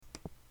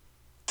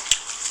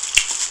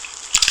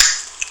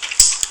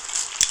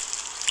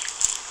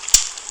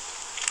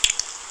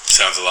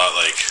sounds a lot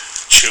like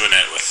Chewing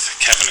It with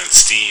Kevin and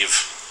Steve.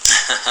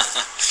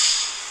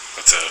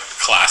 That's a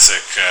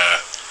classic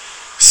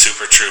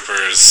Super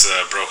Troopers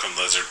Broken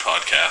Lizard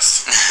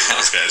podcast that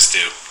those guys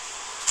do.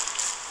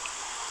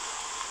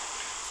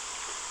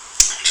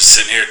 I'm just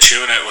sitting here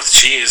chewing it with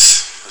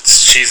cheese.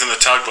 It's Cheese in the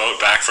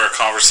Tugboat, back for a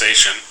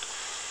conversation.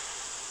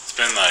 It's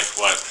been like,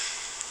 what,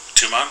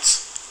 2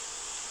 months?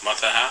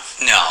 Month and a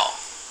half? No.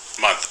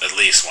 Month, at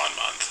least 1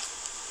 month.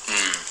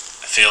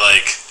 I feel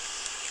like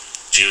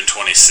June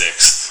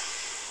 26th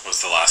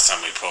was the last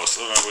time we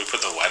posted. We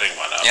put the wedding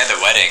one up. Yeah,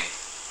 the wedding.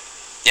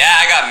 Yeah,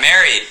 I got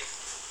married.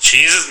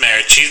 Cheese is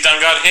married. Cheese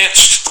done got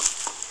hitched.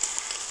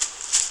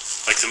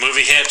 Like the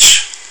movie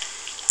Hitch.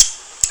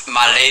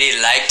 My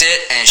lady liked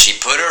it, and she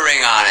put a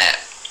ring on it.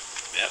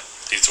 Yep.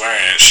 He's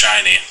wearing it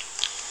shiny.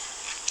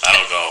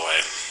 That'll go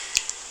away.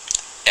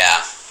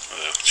 Yeah.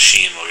 The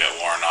sheen will get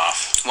worn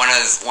off. One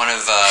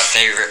of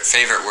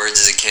favorite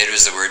words as a kid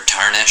was the word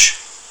tarnish.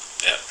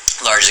 Yep.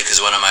 Largely because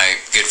one of my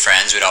good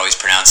friends would always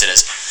pronounce it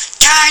as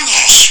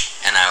tarnish,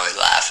 and I would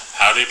laugh.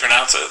 How do you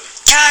pronounce it?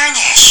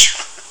 Tarnish.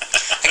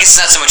 I guess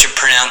it's not so much a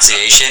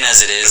pronunciation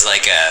as it is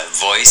like a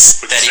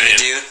voice that he would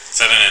do.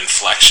 Is that an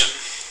inflection?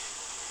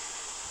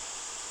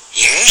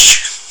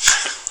 Yes.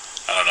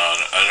 I don't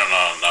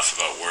know enough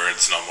about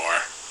words no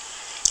more.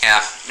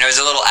 Yeah, it was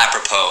a little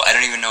apropos. I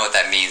don't even know what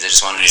that means. I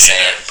just wanted to say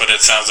it. But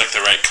it sounds like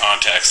the right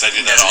context. I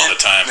do that all the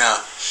time.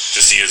 No.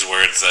 Just use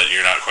words that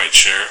you're not quite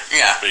sure.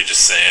 Yeah. But you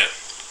just say it.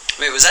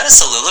 Wait, was that a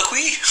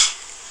soliloquy?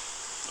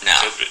 No.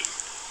 Could be.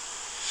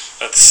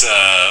 That's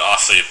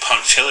awfully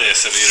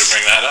punctilious of you to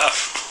bring that up.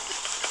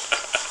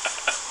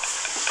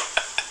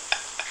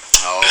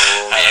 Oh,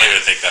 man. I don't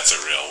even think that's a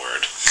real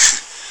word.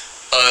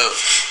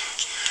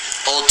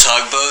 Old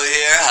Tugboat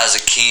here has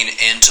a keen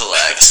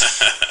intellect.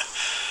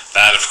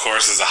 That, of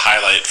course, is a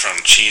highlight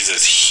from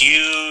Cheese's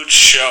huge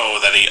show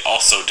that he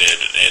also did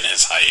in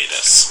his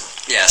hiatus.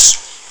 Yes.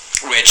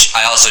 Which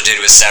I also did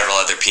with several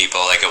other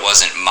people. Like, it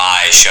wasn't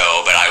my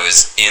show, but I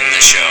was in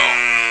the show.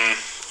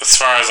 As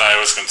far as I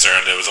was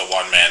concerned, it was a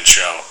one-man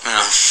show.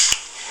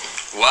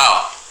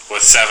 Wow.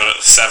 With seven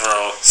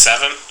or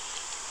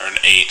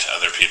 8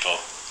 other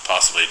people,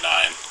 possibly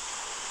 9.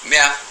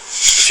 Yeah.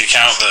 If you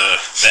count the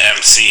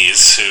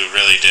MCs who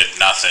really did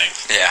nothing.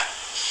 Yeah.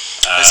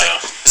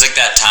 It was like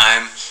that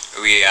time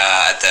we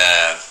at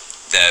the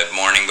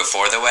morning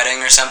before the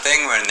wedding or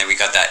something, when we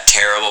got that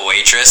terrible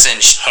waitress,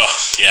 and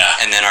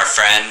and then our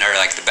friend, or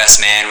like the best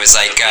man, was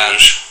like,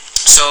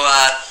 so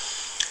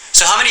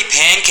how many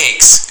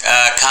pancakes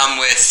come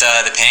with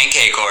the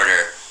pancake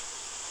order?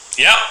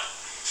 Yep.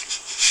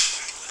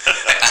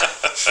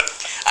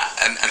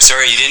 I'm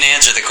sorry, you didn't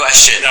answer the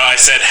question. No, I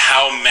said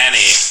how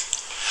many.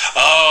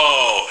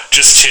 Oh,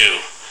 just 2.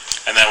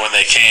 And then when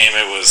they came,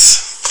 it was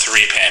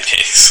 3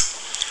 pancakes.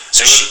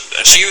 So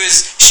she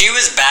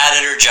was bad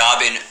at her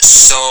job in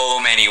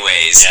so many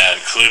ways. Yeah,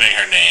 including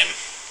her name.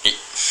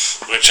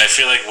 Which I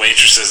feel like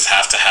waitresses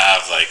have to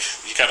have, like,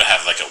 you gotta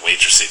have like a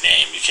waitressy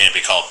name. You can't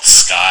be called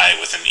Sky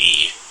with an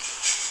E.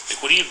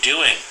 Like, what are you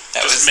doing?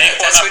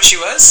 That's what she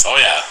was? Oh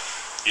yeah.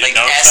 You like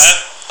noticed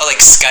that? Oh, like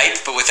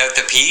Skype, but without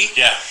the P?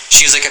 Yeah.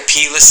 She was like a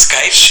P-less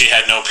Skype? She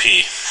had no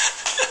P.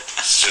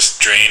 It's just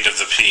drained of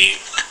the P.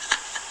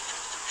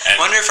 I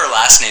wonder if her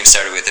last name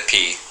started with a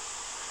P.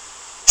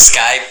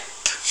 Sky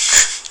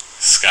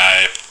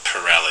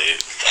Pirelli.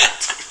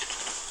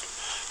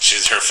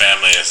 Her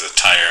family is a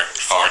tire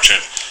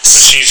fortune. So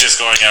she's just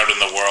going out in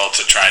the world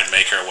to try and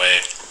make her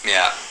way.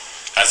 Yeah.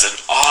 As an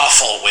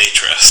awful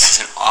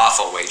waitress.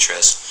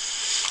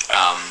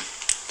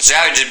 So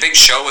yeah, we did a big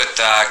show with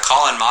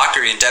Colin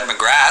Mockery and Deb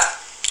McGrath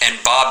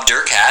and Bob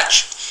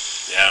Durkatch.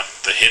 Yeah,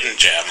 the hidden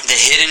gem. The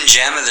hidden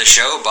gem of the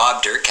show,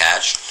 Bob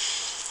Durkatch.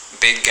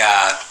 Big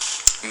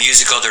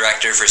musical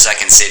director for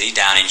Second City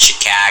down in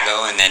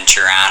Chicago and then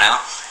Toronto.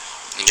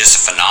 And just a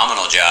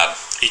phenomenal job.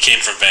 He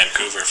came from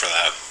Vancouver for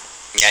that.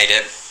 Yeah, he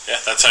did. Yeah,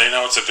 that's how you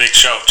know it's a big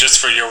show.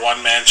 Just for your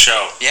one-man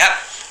show. Yep.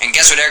 And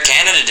guess what Air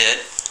Canada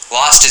did?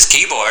 Lost his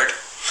keyboard.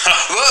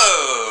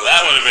 Whoa!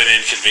 That would have been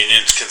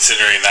inconvenient,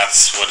 considering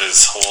that's what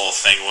his whole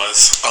thing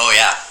was. Oh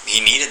yeah, he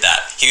needed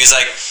that. He was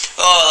like,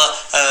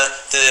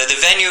 the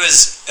venue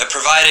has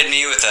provided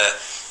me with a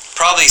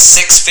probably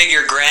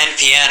 6-figure grand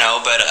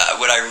piano, but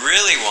what I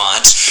really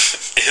want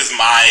is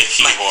my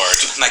keyboard.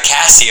 My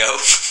Casio.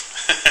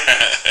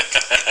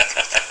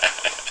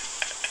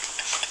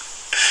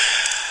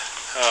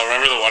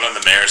 Remember the one in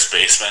the mayor's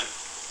basement?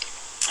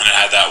 And it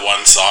had that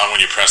one song when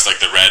you press like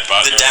the red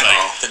button. The demo,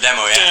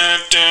 yeah.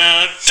 Dun,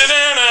 dun, dun,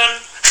 dun,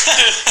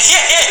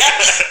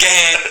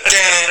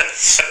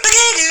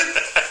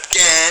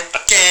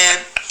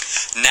 dun.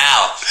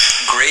 Now,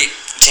 great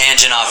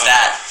tangent off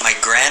that. My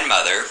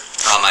grandmother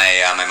on my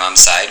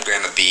mom's side,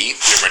 Grandma B.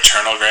 Your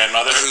maternal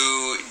grandmother?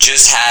 Who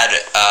just had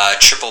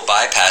triple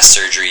bypass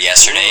surgery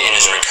yesterday and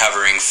is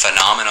recovering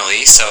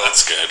phenomenally. So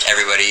that's good.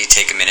 Everybody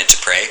take a minute to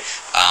pray.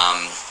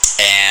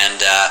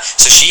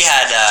 So she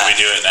had... do we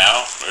do it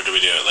now, or do we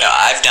do it later?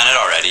 I've done it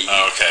already.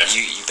 Oh, okay.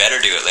 You better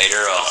do it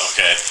later.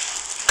 Okay.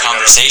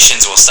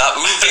 conversations will stop.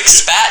 Ooh, big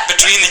spat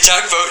between the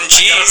tugboat and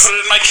cheese. I gotta put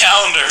it in my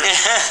calendar.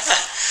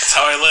 That's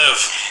how I live.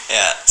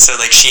 Yeah, so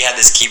like she had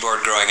this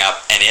keyboard growing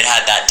up, and it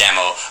had that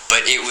demo,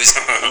 but it was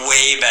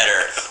way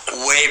better.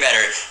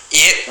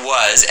 It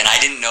was, and I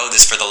didn't know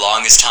this for the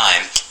longest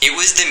time, it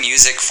was the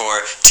music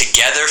for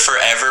Together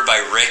Forever by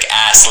Rick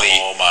Astley.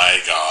 Oh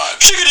my god.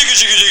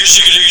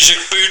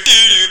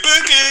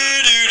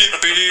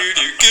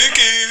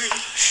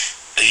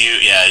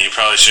 You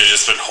probably should have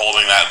just been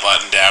holding that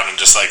button down and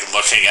just like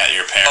looking at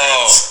your parents.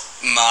 Oh.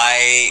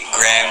 My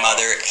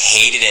grandmother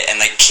hated it, and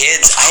like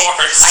kids,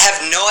 I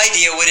have no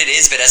idea what it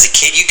is, but as a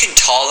kid, you can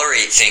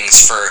tolerate things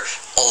for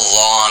a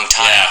long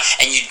time,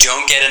 and you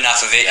don't get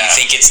enough of it. You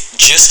think it's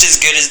just as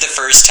good as the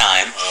first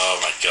time. Oh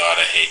my god,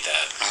 I hate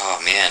that. Oh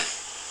man,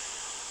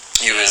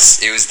 it was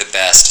the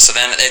best. So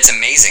then it's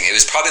amazing. It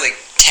was probably like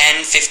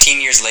 10,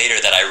 15 years later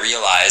that I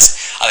realized,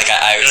 I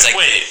was like,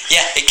 wait,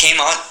 yeah, it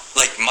came on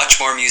like much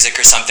more music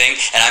or something,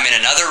 and I'm in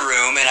another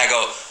room, and I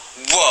go,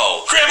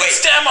 whoa, Grandma's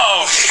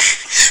demo.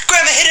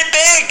 Grandma hit it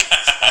big.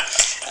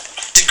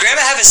 Did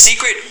Grandma have a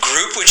secret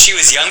group when she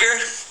was younger?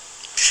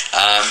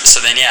 So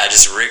then,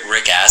 just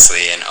Rick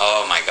Astley, and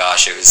oh my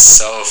gosh, it was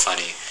so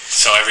funny.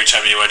 So every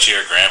time you went to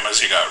your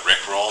grandma's, you got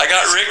Rickrolled? I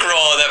got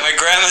Rickrolled at my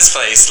grandma's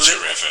place.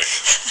 Terrific.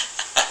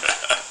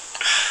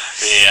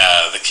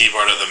 The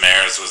keyboard at the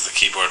Mayor's was the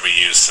keyboard we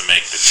used to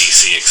make the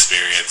DC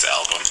Experience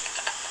album.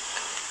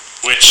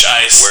 Which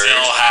I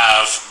still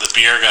have. The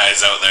beer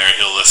guy's out there,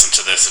 he'll listen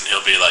to this and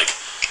he'll be like,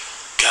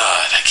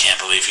 God, I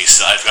can't believe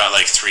I've got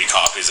like 3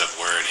 copies of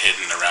Word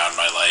hidden around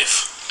my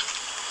life.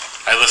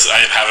 I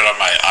have it on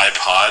my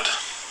iPod.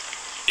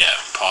 Yeah,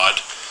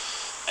 pod.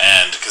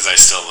 And because I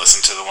still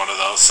listen to one of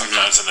those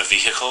sometimes in the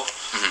vehicle.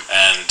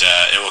 And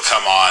it will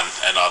come on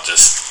and I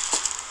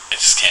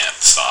just can't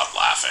stop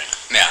laughing.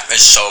 Yeah,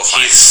 it's so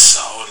funny. He's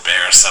so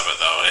embarrassed of it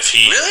though.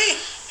 Really?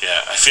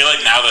 Yeah, I feel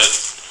like now that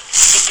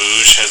the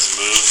Booge has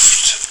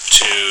moved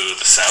to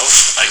the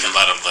south, I can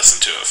let him listen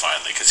to it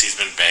finally, because he's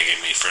been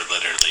begging me for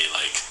literally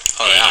like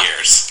 8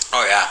 years.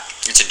 Oh yeah,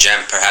 it's a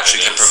gem. Perhaps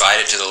we can provide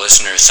it to the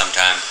listeners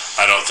sometime.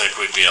 I don't think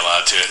we'd be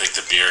allowed to. I think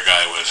the beer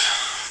guy would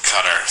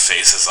cut our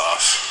faces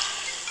off.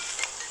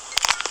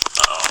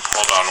 Uh-oh,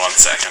 hold on 1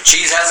 second.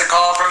 Cheese has a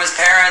call from his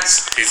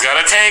parents. He's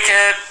gotta take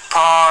it.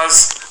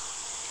 Pause.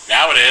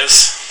 Now it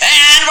is.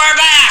 And we're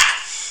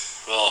back!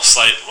 Well,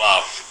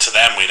 to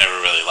them we never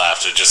really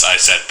laughed. I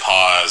said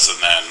pause and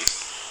then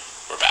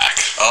we're back.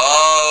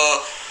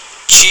 Oh,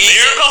 cheese!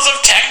 Miracles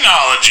of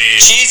technology.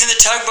 Cheese in the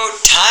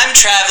tugboat, time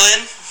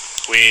traveling.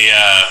 We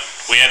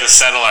had to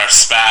settle our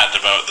spat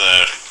about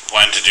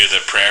when to do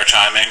the prayer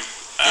timing.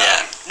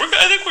 I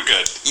think we're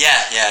good.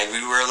 Yeah,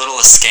 we were a little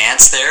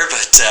askance there,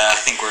 but I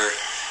think we're.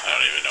 I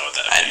don't even know what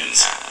that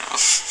means. I don't know.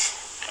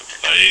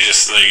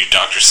 Are you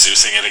Dr.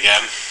 Seussing it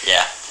again?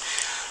 Yeah.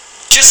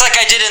 Just like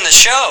I did in the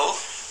show.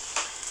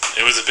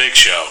 It was a big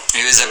show.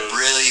 It was a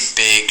really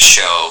big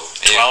show.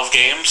 12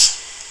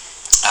 games?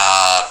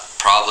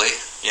 Probably.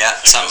 Yeah,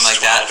 something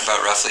like 12. That,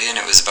 about roughly. And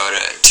it was about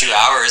 2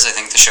 hours. I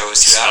think the show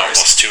was 2 hours.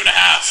 Almost 2.5,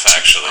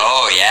 actually.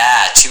 Oh,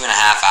 yeah. 2.5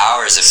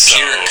 hours of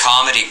pure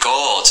comedy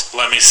gold.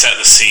 Let me set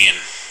the scene.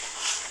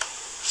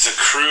 It's a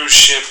cruise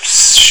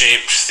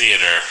ship-shaped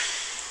theater.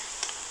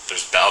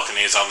 There's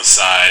balconies on the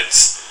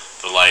sides.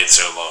 The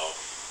lights are low.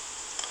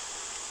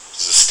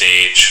 There's a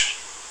stage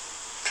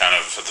kind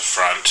of at the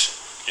front,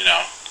 you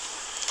know.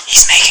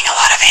 He's making a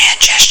lot of hand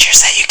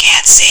gestures that you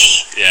can't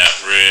see. Yeah,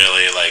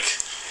 really like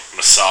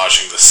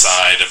massaging the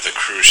side of the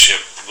cruise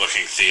ship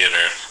looking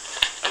theater.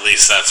 At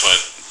least that's what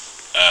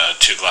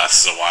 2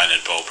 Glasses of Wine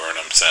and Bo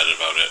Burnham said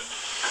about it.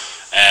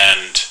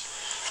 And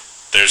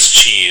there's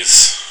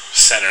Cheese,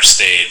 center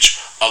stage,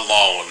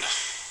 alone,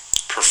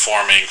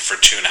 performing for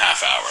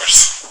 2.5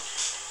 hours.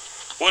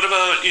 What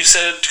about, you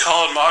said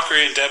Colin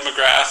Mockery and Deb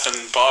McGrath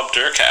and Bob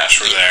Durkash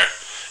were there.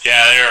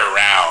 Yeah, they were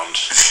around,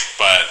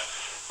 but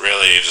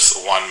really just a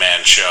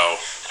one-man show,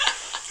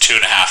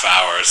 2.5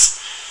 hours.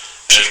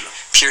 And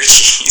pure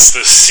cheese.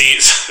 The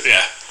seats,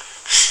 yeah.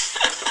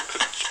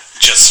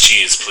 Just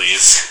cheese,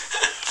 please.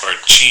 Or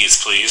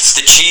cheese, please.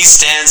 The cheese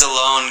stands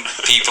alone,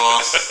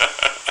 people.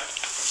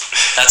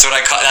 That's what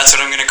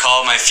I'm gonna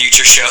call my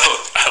future show.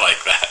 I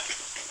like that.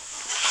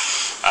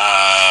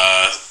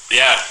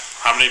 Yeah.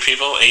 How many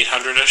people?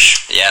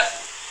 800-ish? Yeah.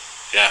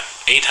 Yeah.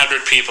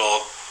 800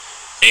 people.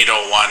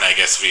 801, I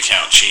guess, if we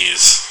count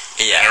Cheese.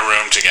 Yeah. In a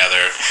room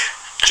together,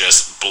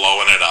 just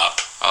blowing it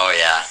up. Oh,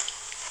 yeah.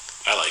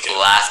 I like it.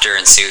 Laughter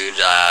ensued.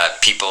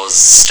 People's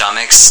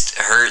stomachs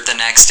hurt the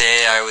next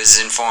day, I was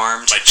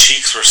informed. My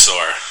cheeks were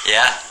sore.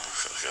 Yeah.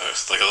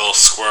 Like a little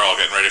squirrel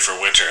getting ready for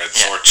winter. Had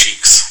sore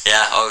cheeks.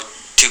 Yeah. Oh,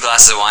 2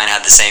 Glasses of Wine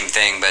had the same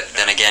thing, but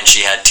then again,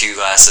 she had 2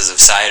 glasses of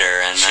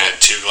cider, and she had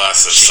 2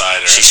 glasses of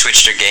cider. She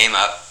switched her game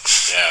up.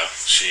 Yeah,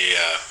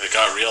 it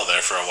got real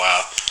there for a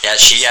while. Yeah,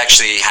 she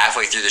actually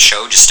halfway through the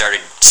show just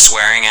started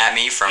swearing at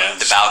me from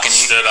the balcony.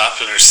 Stood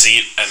up in her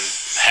seat and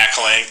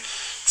heckling.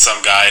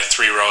 Some guy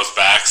 3 rows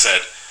back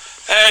said,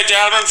 "Hey,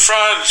 down in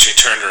front!" She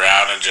turned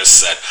around and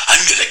just said, "I'm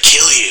gonna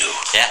kill you."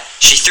 Yeah,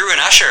 she threw an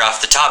usher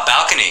off the top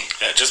balcony.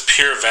 Yeah, just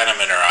pure venom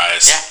in her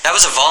eyes. Yeah, that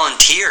was a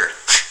volunteer.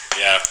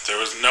 Yeah,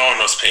 no one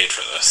was paid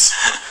for this.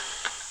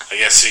 I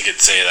guess you could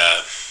say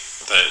that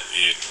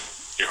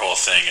your whole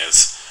thing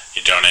is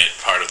you donate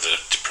part of the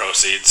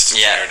proceeds to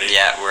charity.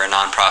 Yeah, we're a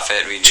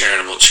non-profit. We do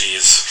charitable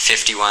cheese.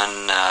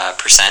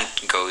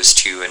 51% goes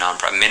to a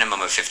non-profit.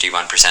 Minimum of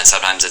 51%.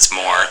 Sometimes it's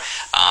more.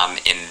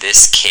 In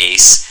this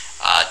case,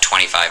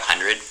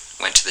 2,500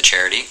 went to the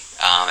charity,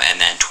 and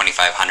then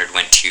 2,500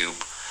 went to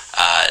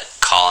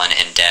Colin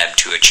and Deb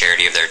to a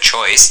charity of their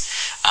choice,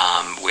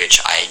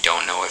 which I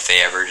don't know if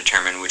they ever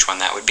determine which one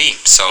that would be.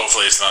 So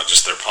hopefully it's not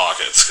just their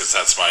pockets, because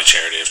that's my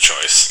charity of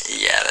choice.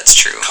 Yeah, that's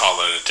true.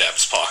 Colin and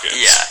Deb's pockets.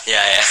 Yeah.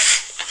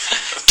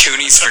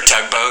 Toonies for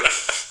tugboat.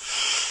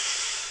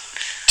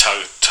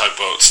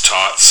 Tugboats,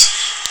 tots.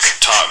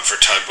 Totting for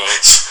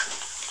tugboats.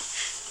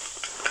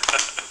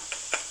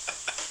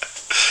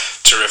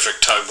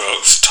 Terrific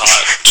tugboats,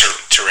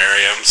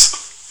 terrariums.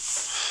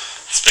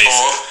 It's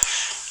basically...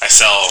 I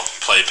sell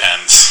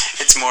playpens.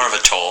 It's more of a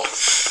toll.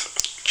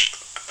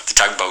 The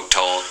tugboat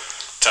toll.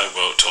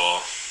 Tugboat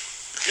toll.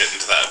 Get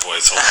into that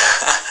voice hole.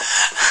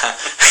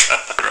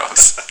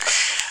 Gross.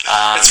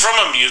 It's from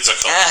a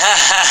musical.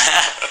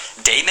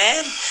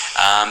 Dayman?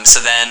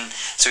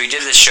 So we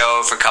did the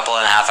show for a couple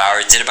and a half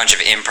hours, did a bunch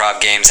of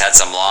improv games, had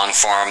some long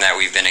form that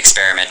we've been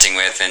experimenting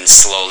with and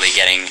slowly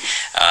getting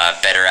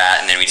better at,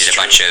 and then we did a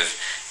bunch of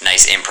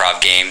nice improv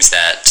games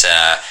that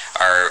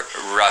are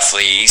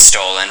roughly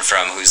stolen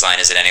from Whose Line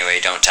Is It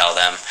Anyway? Don't Tell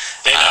Them.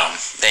 They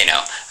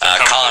know.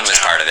 Colin was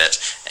part of it.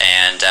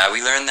 And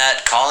we learned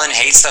that Colin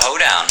hates the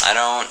hoedown.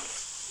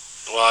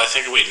 Well, I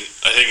think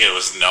it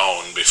was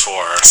known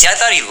before. See, I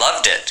thought he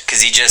loved it,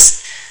 because he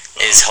just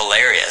is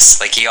hilarious.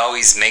 Like, he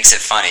always makes it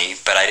funny,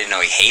 but I didn't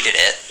know he hated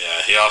it.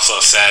 Yeah, he also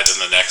said in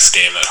the next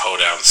game that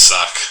hoedowns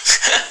suck,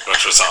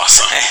 which was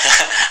awesome.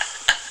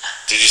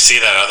 Did you see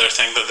that other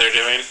thing that they're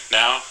doing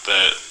now?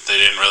 That they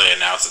didn't really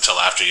announce until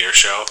after your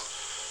show?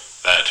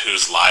 That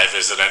Whose Live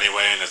Is It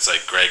Anyway? And it's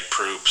like Greg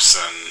Proops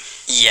and...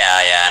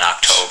 Yeah, in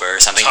October or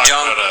something. Don't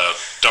go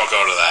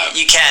to that.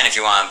 You can if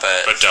you want,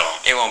 but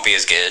don't. It won't be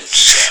as good.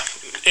 Yeah,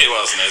 it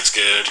wasn't as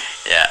good.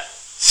 Yeah.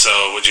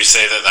 So would you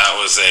say that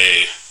was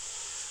a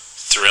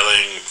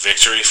thrilling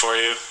victory for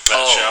you,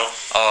 that show?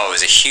 Oh, it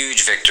was a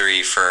huge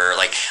victory for,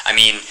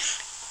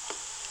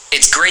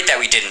 it's great that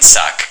we didn't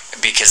suck,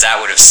 because that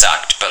would have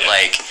sucked, but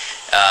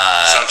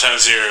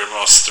sometimes your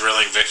most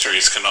thrilling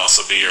victories can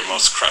also be your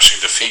most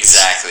crushing defeats.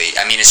 Exactly.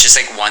 It's just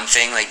one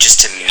thing, just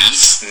to meet.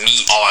 That's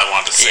all I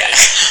want to say. Yeah.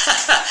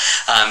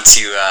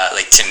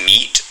 To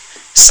meet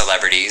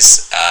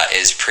celebrities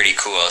is pretty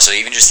cool. So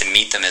even just to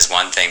meet them is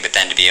one thing, but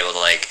then to be able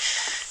to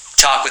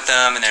talk with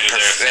them and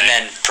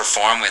then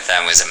perform with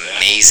them was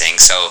amazing.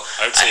 So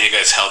I would say you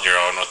guys held your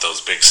own with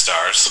those big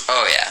stars.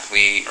 Oh yeah,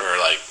 or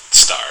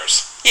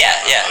stars. Yeah.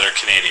 They're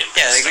Canadian.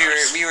 Yeah,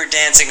 stars. we were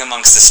dancing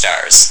amongst the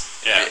stars.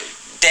 Yeah.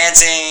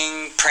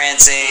 Dancing,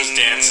 prancing. Whose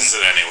Dances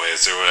It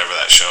Anyways, or whatever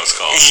that show's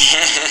called.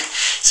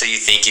 So you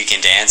think you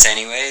can dance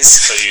anyways?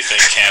 So you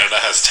think Canada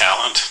has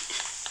talent?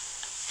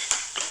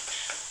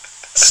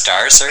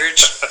 Star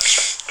Search?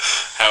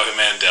 Howie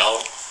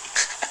Mandel?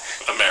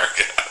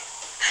 America.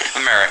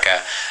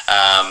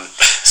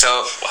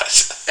 What?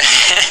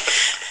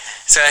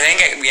 So I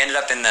think I ended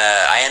up in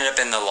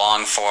the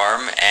long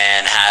form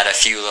and had a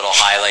few little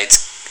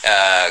highlights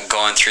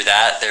going through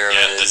that.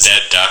 The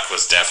dead duck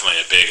was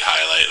definitely a big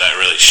highlight. That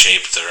really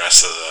shaped the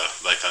rest of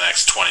the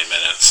next 20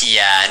 minutes.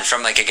 Yeah, and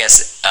from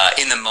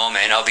in the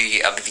moment, I'll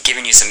be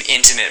giving you some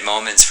intimate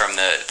moments from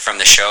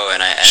the show,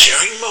 and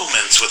sharing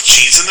moments with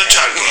Cheese in the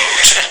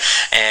Tugboat.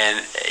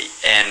 and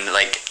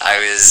I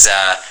was.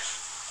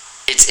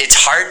 It's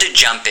hard to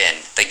jump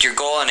in. Your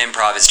goal in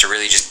improv is to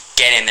really just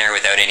get in there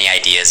without any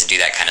ideas and do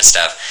that kind of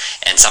stuff.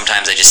 And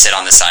sometimes I just sit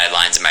on the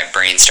sidelines and my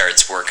brain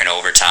starts working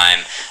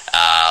overtime,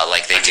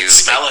 they do.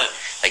 Smell it.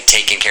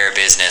 Taking care of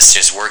business,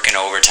 just working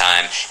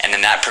overtime, and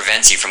then that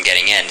prevents you from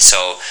getting in.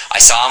 So I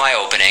saw my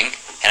opening,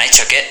 and I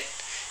took it,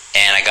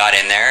 and I got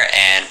in there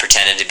and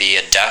pretended to be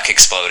a duck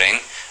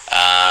exploding.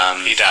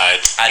 He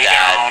died. I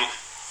died.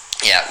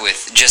 Yeah,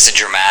 with just a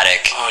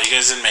dramatic... Oh, you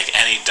guys didn't make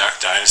any Duck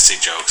Dynasty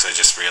jokes, I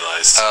just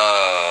realized.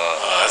 Oh,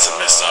 that's a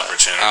missed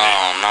opportunity.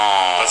 Oh,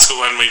 no. Let's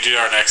go, when we do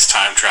our next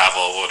time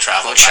travel, we'll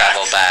travel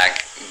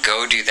back.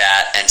 Go do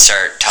that and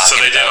start talking about...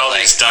 So they did all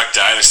these Duck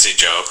Dynasty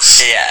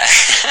jokes. Yeah.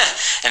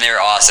 And they were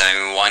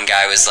awesome. One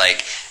guy was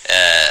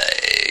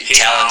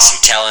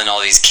telling all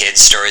these kids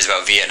stories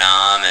about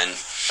Vietnam, and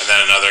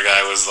then another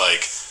guy was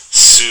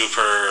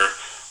super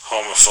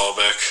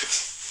homophobic.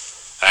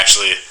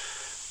 Actually...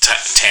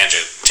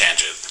 Tangent.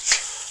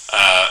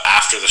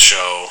 After the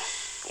show,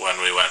 when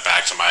we went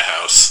back to my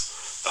house,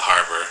 the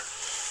Harbor,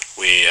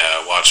 we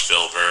watched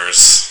Bill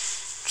Burr's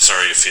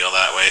Sorry You Feel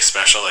That Way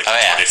special, the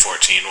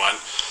 2014 one.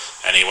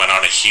 And he went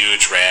on a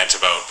huge rant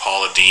about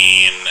Paula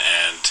Deen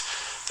and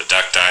the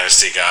Duck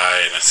Dynasty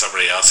guy and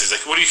somebody else. He's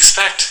like, what do you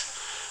expect?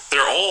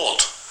 They're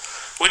old.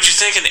 What'd you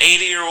think an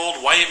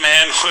 80-year-old white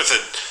man with a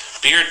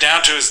beard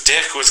down to his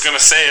dick was going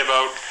to say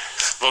about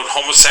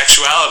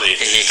homosexuality.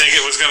 Did you think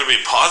it was going to be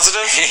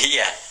positive?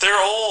 Yeah.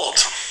 They're old.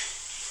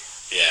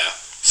 Yeah.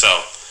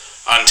 So,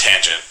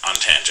 tangent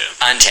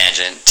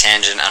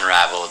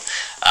unraveled.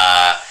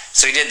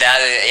 So we did that.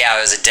 Yeah,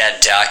 it was a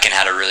dead duck and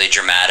had a really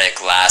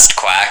dramatic last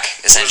quack,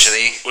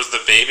 essentially. Was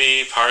the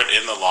baby part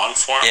in the long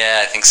form?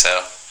 Yeah, I think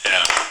so.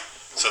 Yeah.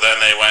 So then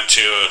they went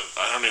to,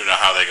 I don't even know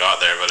how they got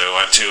there, but it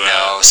went to...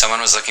 No,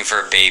 someone was looking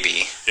for a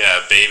baby. Yeah,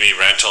 a baby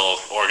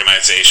rental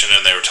organization,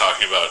 and they were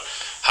talking about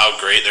how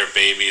great their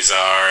babies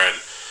are,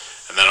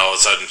 and then all of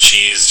a sudden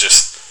Cheese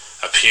just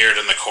appeared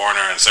in the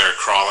corner and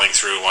started crawling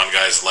through one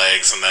guy's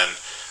legs, and then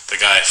the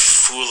guy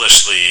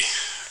foolishly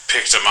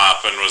picked him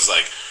up and was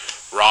like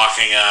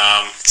rocking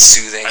him.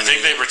 Soothing. I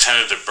think they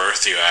pretended to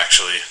birth you,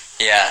 actually.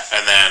 Yeah.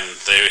 And then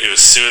he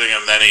was soothing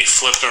him, then he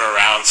flipped him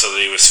around so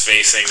that he was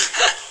facing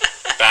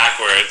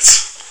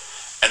backwards,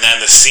 and then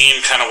the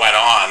scene kind of went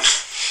on,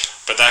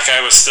 but that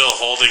guy was still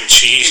holding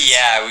Cheese.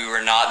 Yeah, we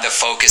were not the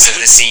focus of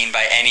the scene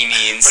by any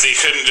means. But he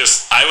couldn't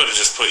I would have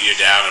just put you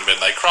down and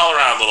been like, crawl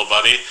around, little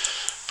buddy,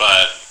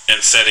 but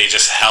instead he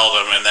just held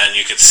him, and then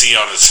you could see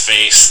on his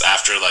face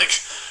after like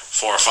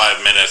 4 or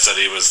 5 minutes that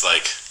he was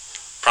like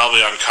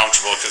probably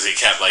uncomfortable because he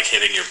kept like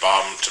hitting your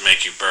bum to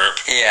make you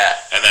burp. Yeah.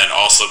 And then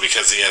also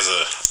because he has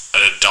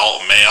an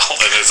adult male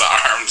in his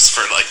arms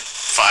for like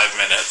 5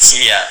 minutes.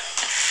 Yeah.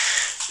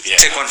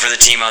 Took one for the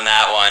team on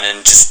that one,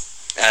 and just,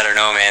 I don't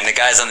know, man. The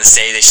guys on the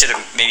stage, they should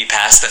have maybe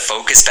passed the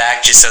focus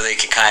back just so they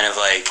could kind of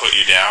like put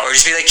you down, or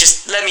just be like,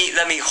 just let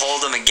me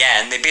hold him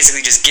again. They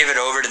basically just give it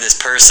over to this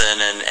person,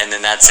 and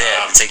then that's it.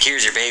 It's like,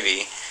 here's your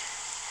baby.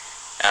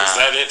 Was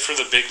that it for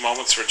the big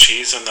moments for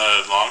Cheese in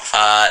the long form?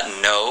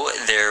 No,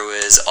 there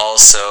was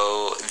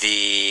also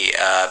the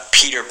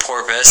Peter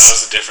Porpoise. That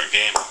was a different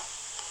game.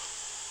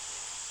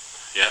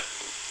 Yep.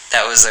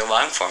 That was the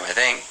long form, I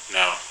think.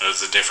 No, it was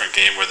a different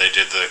game where they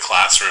did the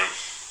classroom.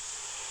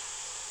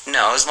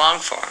 No, it was long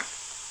form.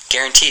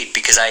 Guaranteed,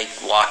 because I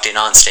walked in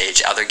on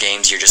stage. Other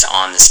games, you're just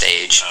on the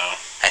stage. Oh.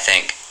 I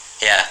think.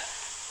 Yeah.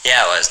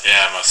 Yeah, it was.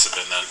 Yeah, it must have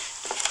been then.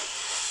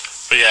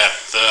 But yeah,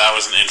 that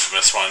was an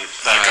infamous one.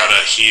 That got a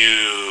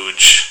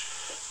huge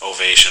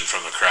ovation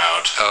from the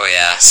crowd. Oh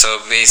yeah. So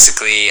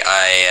basically,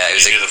 it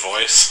was you do the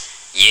voice?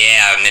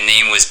 Yeah, and the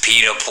name was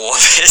Peter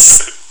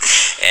Porpoise,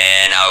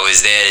 and I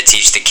was there to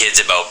teach the kids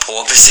about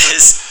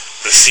porpoises.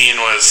 The scene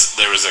was,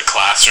 there was a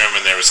classroom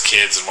and there was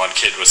kids, and one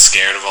kid was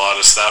scared of a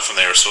lot of stuff, and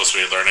they were supposed to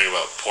be learning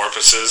about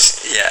porpoises.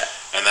 Yeah.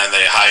 And then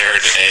they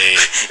hired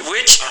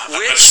which I'm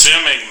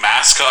assuming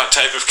mascot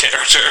type of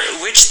character.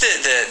 Which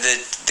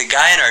the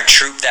guy in our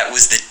troupe that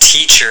was the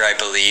teacher, I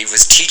believe,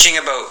 was teaching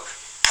about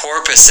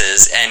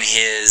porpoises, and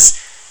his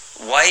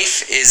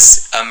wife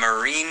is a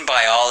marine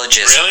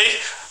biologist. Really?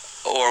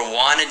 Or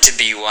wanted to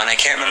be one. I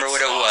can't remember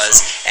what it was.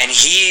 And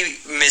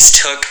he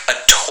mistook a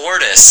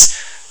tortoise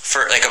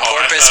for like a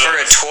porpoise for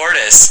a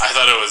tortoise. I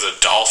thought it was a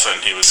dolphin.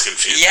 He was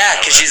confused.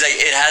 Yeah, because she's like,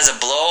 it has a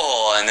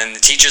blowhole, and then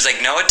the teacher's like,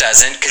 no, it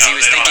doesn't, because he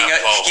was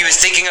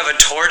thinking of a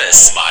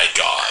tortoise. Oh my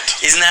god!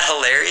 Isn't that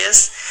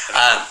hilarious?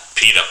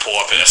 Peter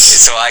Porpoise.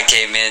 So I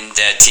came in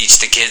to teach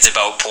the kids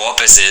about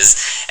porpoises,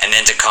 and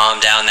then to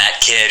calm down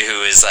that kid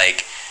who was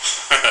like.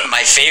 One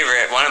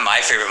of my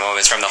favorite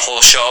moments from the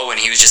whole show,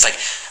 when he was just like,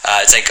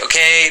 it's like,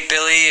 okay,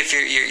 Billy, if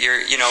you're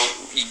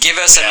you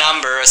give us a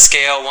number, a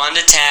scale 1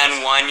 to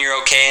 10, 1 you're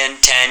okay, and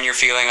 10 you're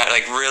feeling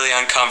like really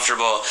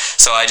uncomfortable.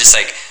 So I just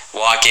like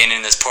walk in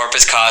this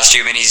porpoise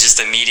costume, and he's just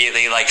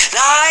immediately like 9.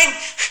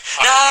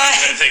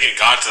 I think it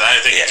got to that.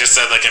 I think he just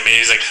said like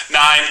immediately, he's like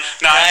 9,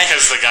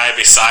 because the guy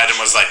beside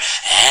him was like,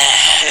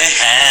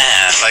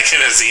 like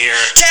in his ear,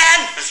 10.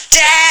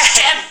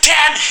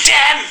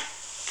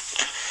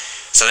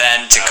 So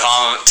then,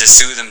 to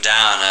soothe him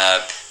down,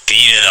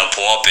 Peter the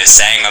Porpoise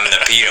sang him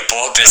the Peter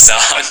Porpoise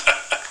song.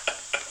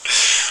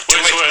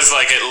 Which was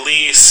like at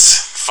least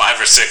 5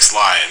 or 6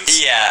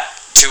 lines. Yeah,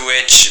 to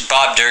which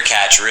Bob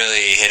Durkach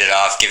really hit it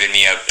off, giving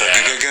me a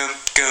bugum.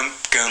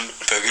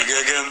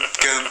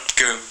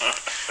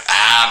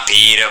 I'm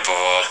Peter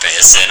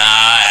Porpoise, and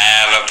I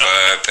have a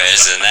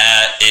purpose, and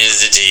that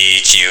is to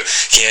teach you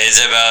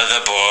kids about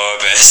the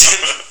porpoise.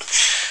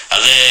 I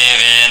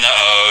live in the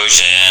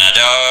ocean, I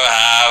don't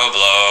have a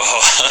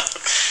blowhole,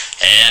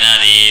 and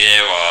I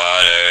needed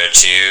water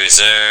to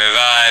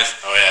survive.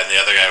 Oh yeah, and the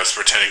other guy was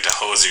pretending to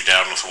hose you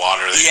down with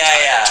water the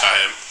entire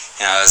time.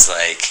 And I was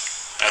like...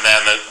 And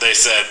then they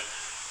said,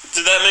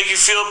 did that make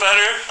you feel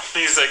better?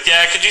 And he's like,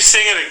 yeah, could you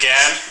sing it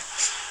again?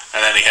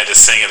 And then he had to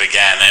sing it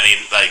again, and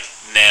he like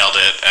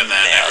nailed it, and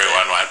then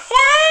everyone went,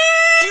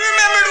 what? He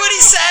remembered what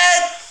he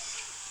said!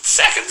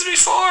 Seconds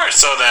before!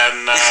 So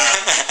then...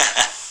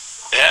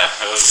 Yeah,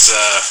 it was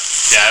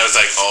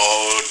like,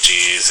 oh,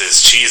 geez,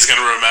 is Cheese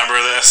gonna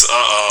remember this?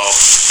 Uh-oh.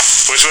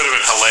 Which would have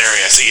been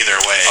hilarious either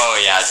way. Oh,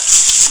 yeah.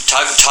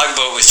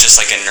 Tugboat was just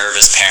like a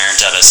nervous parent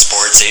at a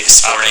sporting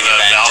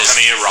event.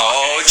 Balcony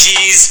oh,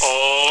 geez.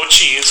 Oh,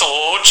 cheese.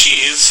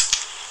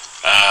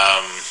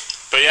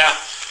 But yeah,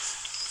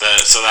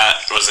 so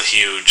that was a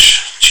huge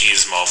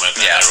cheese moment,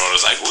 and everyone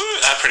was like, "Woo!"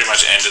 That pretty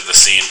much ended the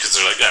scene because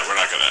they're like, "Yeah,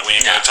 we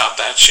ain't gonna top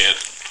that shit.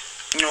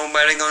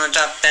 Nobody gonna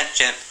top that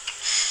shit."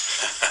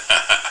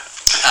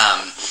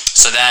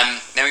 So then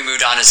we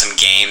moved on to some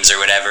games or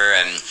whatever,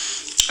 and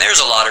there was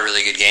a lot of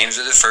really good games.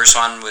 The first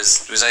one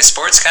was I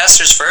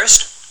Sportscasters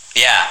first?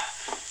 Yeah.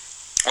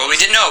 Well, we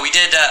did.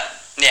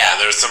 Yeah,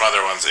 there was some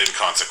other ones,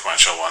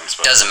 inconsequential ones,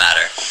 but doesn't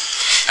matter.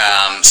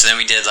 So then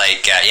we did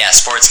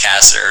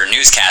Sportscaster or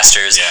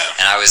Newscasters,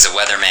 and I was a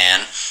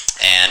weatherman.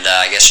 And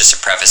I guess just to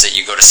preface it,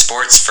 you go to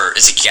sports for.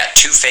 You got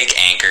two fake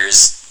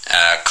anchors,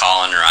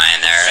 Colin and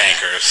Ryan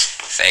there.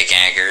 Fake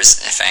anchors,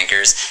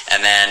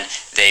 and then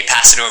they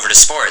pass it over to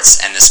sports,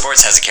 and the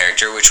sports has a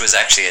character which was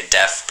actually a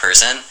deaf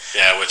person.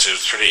 Yeah, which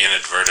is pretty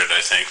inadvertent,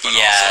 I think, but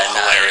also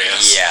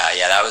hilarious.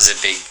 Yeah, that was a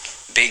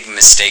big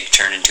mistake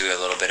turned into a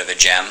little bit of a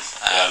gem.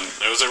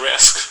 It was a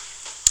risk.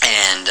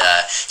 And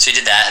so we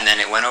did that, and then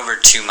it went over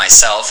to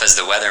myself as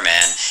the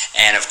weatherman,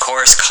 and of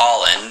course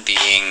Colin,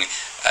 being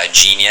a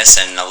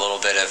genius and a little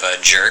bit of a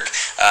jerk,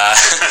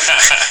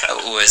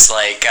 was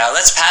like,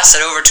 let's pass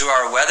it over to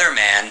our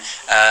weatherman,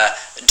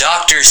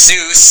 Dr.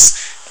 Seuss,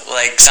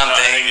 something.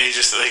 I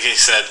think he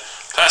said,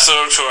 pass it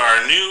over to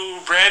our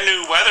brand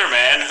new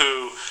weatherman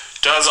who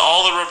does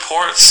all the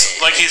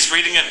reports like he's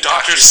reading a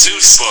Dr.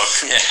 Seuss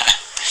book. Yeah.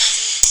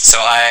 So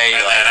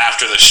and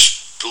after the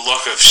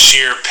look of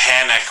sheer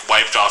panic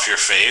wiped off your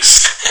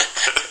face.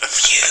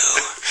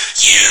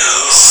 you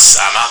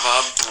son of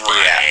a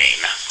brain.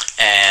 Yeah.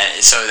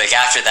 And so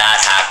after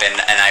that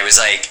happened, and I was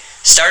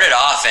started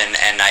off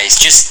and I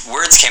just,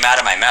 words came out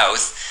of my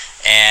mouth,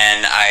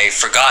 and I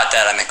forgot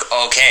that I'm like,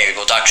 okay,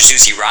 well, Dr.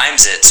 Seuss, he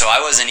rhymes it, so I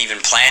wasn't even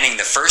planning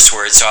the first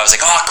word, so I was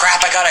like, oh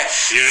crap, I gotta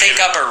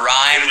think up a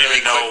rhyme really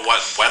quick. You didn't know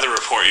what weather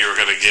report you were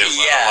gonna give,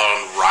 let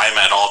alone rhyme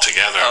it all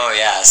together. Oh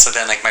yeah, so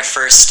then my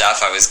first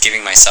stuff I was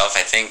giving myself,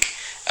 I think,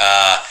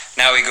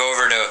 now we go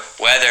over to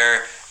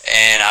weather,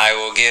 and I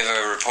will give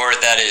a report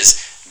that is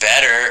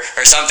better,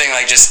 or something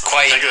just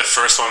quite... I think the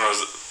first one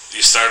was,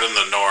 you started in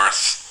the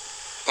north.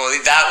 Well,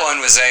 that one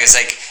was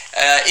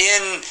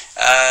in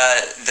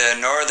the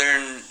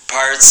northern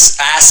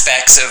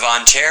aspects of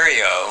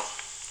Ontario,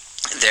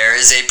 there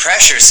is a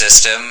pressure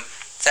system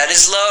that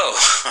is low.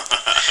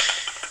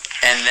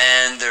 And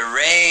then the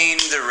rain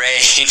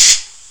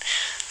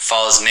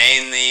falls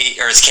mainly,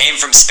 or it came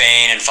from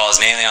Spain and falls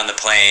mainly on the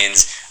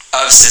plains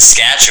of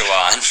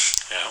Saskatchewan.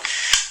 Yeah.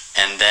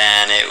 And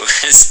then it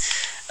was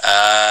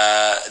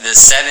the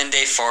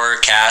 7-day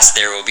forecast,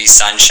 there will be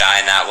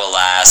sunshine that will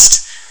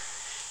last.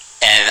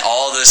 And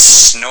all the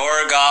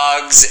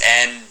snorgogs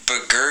and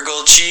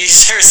begurgle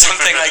cheese or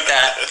something like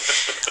that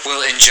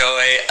will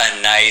enjoy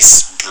a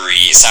nice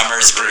breeze,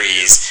 summer's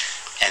breeze.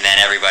 And then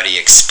everybody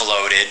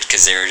exploded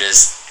because they were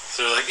just...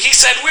 So they're like, he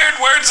said weird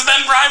words and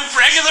then rhymed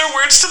regular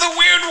words to the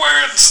weird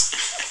words.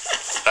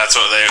 That's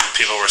what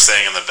people were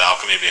saying in the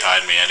balcony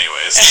behind me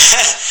anyways.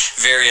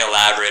 Very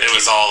elaborate. It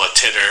was all a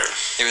titter.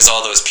 It was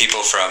all those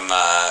people from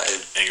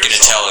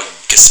gonna tell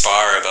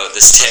Gaspar about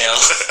this tale.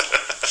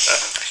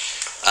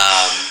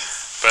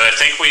 But I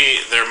think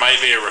there might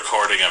be a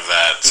recording of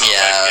that. So I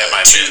can get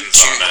my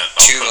mittens on it.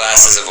 Two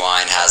Glasses of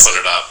Wine has it.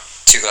 Put it up.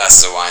 2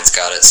 Glasses of Wine's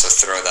got it, so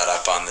throw that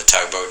up on the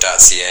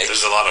tugboat.ca.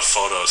 There's a lot of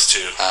photos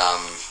too.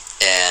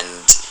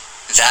 And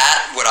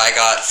that, what I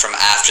got from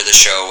after the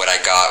show,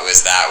 that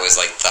was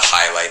the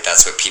highlight.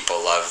 That's what people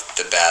loved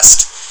the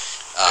best.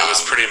 It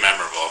was pretty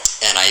memorable.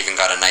 And I even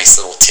got a nice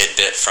little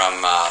tidbit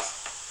from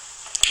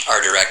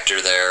our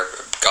director there.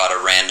 Got a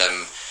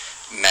random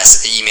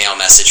email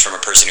message from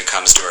a person who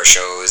comes to our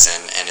shows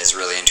and is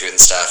really into it and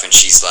stuff, and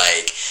she's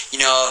like,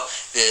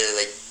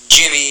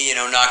 Jimmy,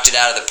 knocked it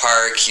out of the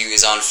park, he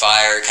was on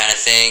fire kind of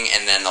thing,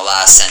 and then the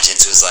last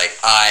sentence was like,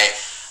 I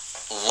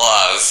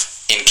love,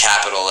 in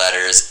capital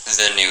letters,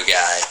 the new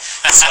guy.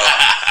 So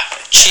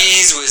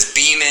Cheese was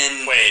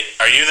beaming. Wait,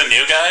 are you the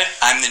new guy?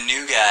 I'm the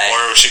new guy.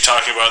 Or was she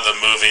talking about the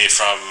movie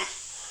from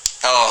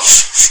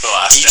the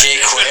last DJ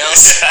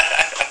Quails?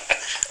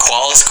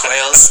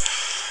 Quails?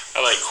 I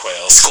like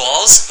Quails.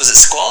 Squalls? Was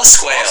it Squalls?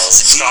 Squails.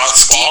 Scott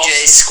Squalls?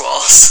 DJ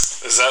Squalls.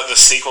 Is that the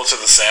sequel to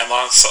The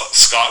Sandlot?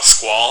 Scott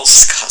Squalls?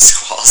 Scott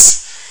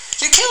Squalls.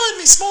 You're killing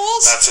me,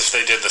 Smalls. That's if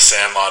they did The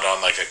Sandlot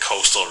on a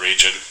coastal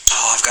region.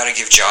 Oh, I've got to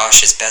give Josh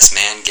his best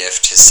man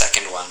gift, his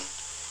second one.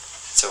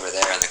 It's over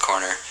there in the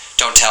corner.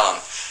 Don't tell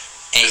him.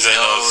 Is it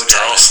those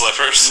girl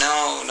slippers?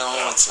 No,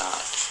 it's not.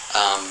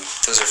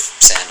 Those are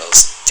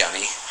sandals,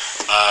 dummy.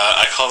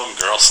 I call them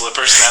girl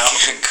slippers now.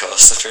 Girl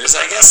slippers.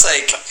 I guess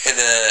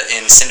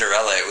in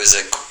Cinderella, it was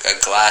a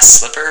glass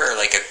slipper or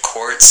a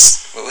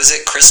quartz. What was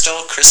it?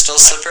 Crystal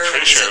slipper. I'm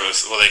pretty sure it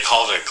was. Well, they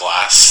called it a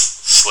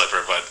glass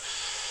slipper, but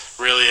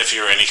really, if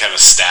you were any kind of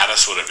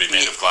status, would it be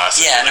made of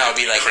glass? Yeah, it'd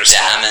be like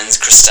diamonds,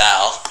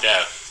 crystal.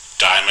 Yeah,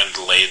 diamond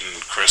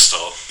laden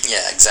crystal.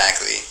 Yeah,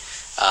 exactly.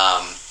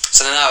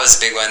 So then that was a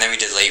big one. Then we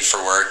did late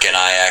for work, and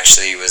I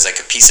actually was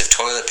like a piece of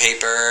toilet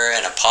paper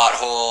and a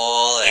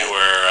pothole. And you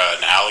were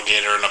an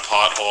alligator in a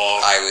pothole.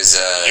 I was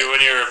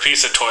when you were a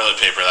piece of toilet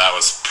paper, that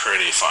was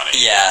pretty funny.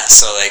 Yeah,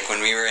 so like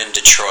when we were in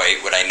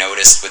Detroit, what I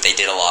noticed what they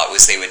did a lot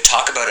was they would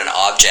talk about an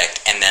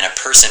object, and then a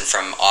person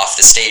from off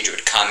the stage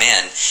would come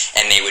in,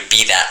 and they would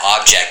be that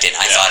object, and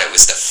I thought it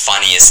was the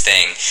funniest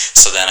thing.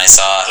 So then I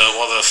saw...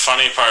 The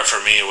funny part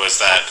for me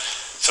was that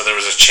so there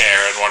was a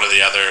chair, and one of the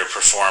other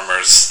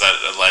performers that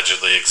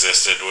allegedly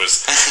existed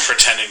was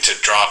pretending to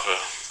drop a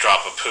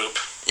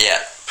poop. Yeah.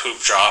 Poop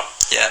drop.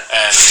 Yeah.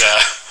 And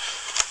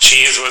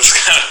Cheese was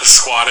kind of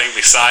squatting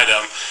beside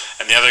him,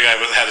 and the other guy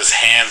had his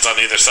hands on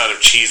either side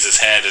of Cheese's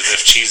head, as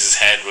if Cheese's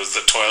head was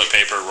the toilet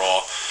paper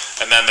roll.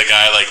 And then the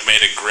guy like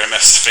made a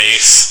grimace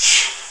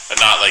face, and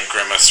not like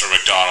grimace from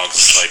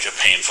McDonald's, like a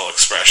painful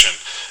expression.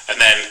 And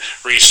then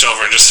reached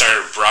over and just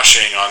started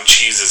brushing on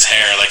Cheese's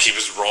hair like he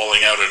was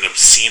rolling out an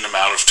obscene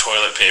amount of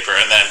toilet paper,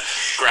 and then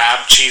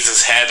grabbed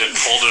Cheese's head and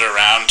pulled it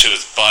around to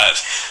his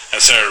butt and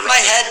started my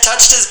head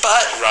touched his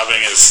butt.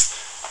 Rubbing his...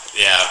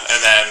 Yeah,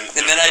 and then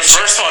the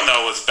first one,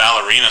 though, was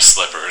ballerina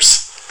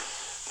slippers,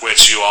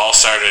 which you all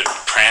started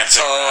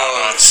prancing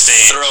around on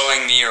stage.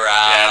 Throwing me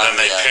around. Yeah,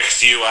 then they picked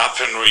you up,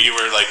 and you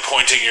were, like,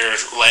 pointing your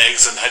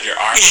legs and had your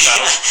arms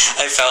out.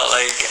 I felt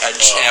like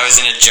I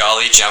was in a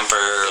jolly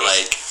jumper,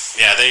 like...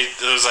 Yeah, it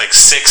was like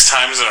 6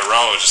 times in a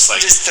row, just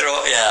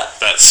throw,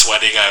 that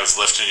sweaty guy was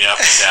lifting you up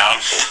and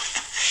down.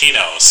 He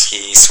knows.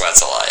 He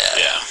sweats a lot,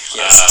 Yeah. He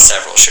has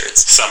several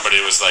shirts. Somebody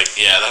was like,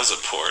 yeah, that was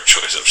a poor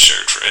choice of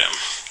shirt for him.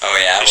 Oh,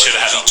 yeah. He should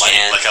have had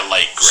a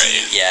light gray.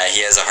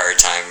 He has a hard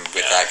time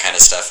with that kind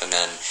of stuff, and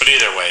then... But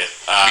either way...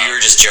 we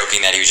were just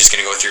joking that he was just going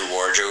to go through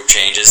wardrobe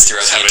changes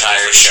throughout the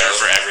entire show. Shirt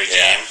for every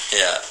game.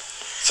 Yeah.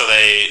 So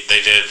they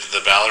did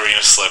the ballerina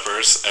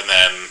slippers, and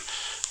then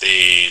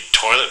the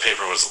toilet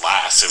paper was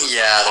last. It was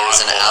there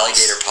was an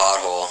alligator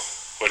pothole.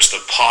 Which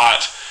the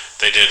pot,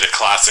 they did a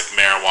classic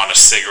marijuana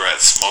cigarette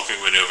smoking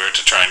maneuver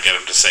to try and get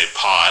him to say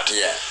pot.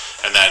 Yeah.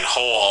 And then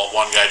hole,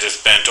 one guy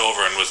just bent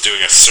over and was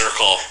doing a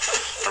circle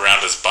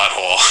around his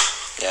butthole.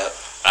 Yep.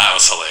 That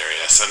was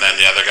hilarious. And then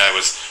the other guy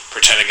was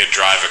pretending to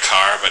drive a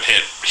car, but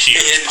hit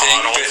huge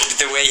potholes.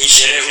 The way he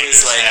did it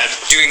was like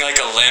doing like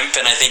a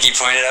limp, and I think he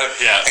pointed out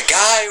a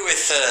guy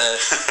with a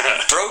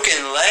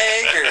broken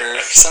leg or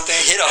something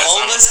hit a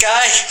homeless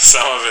guy.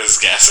 Some of his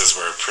guesses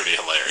were pretty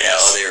hilarious. Yeah,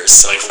 they were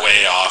so like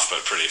funny. Way off,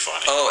 but pretty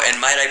funny. Oh, and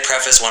might I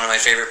preface, one of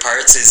my favorite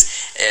parts is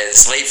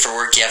late for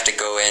work. You have to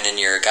go in, and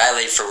you're a guy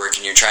late for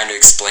work, and you're trying to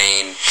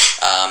explain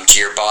to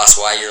your boss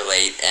why you're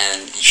late,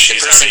 and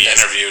she's already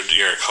interviewed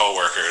your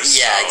coworkers.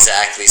 Yeah, so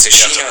exactly. So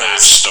she knows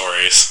match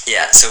stories.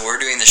 Yeah, so we're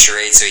doing the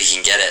charade so he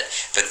can get it.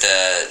 But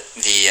the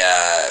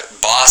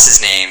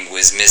boss's name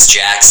was Miss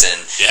Jackson.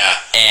 Yeah.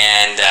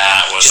 And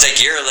she's like,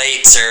 "You're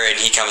late, sir," and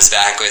he comes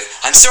back with,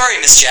 "I'm sorry,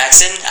 Miss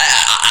Jackson.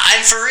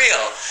 I'm for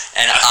real."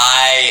 And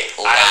I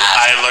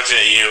laughed. I looked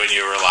at you and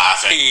you were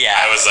laughing. Yeah.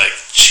 I was like,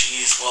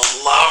 Cheese will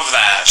love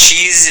that.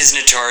 Cheese is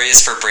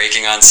notorious for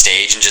breaking on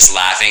stage and just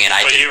laughing, and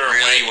I did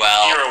really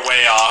well. You were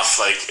way off,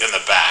 like, in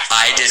the back.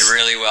 I did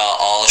really well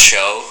all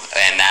show,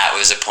 and that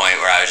was a point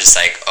where I was just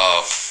like,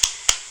 oh.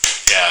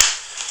 Yeah.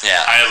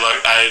 Yeah.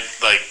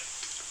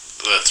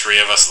 The three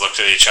of us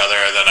looked at each other,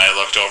 and then I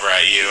looked over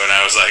at you, and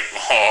I was like,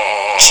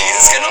 oh.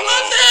 She's gonna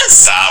love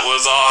this. That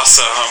was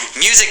awesome.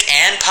 Music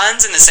and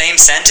puns in the same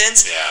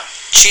sentence? Yeah.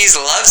 Cheese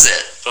loves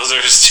it. Those are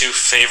his two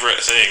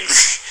favorite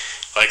things.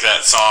 Like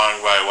that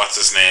song by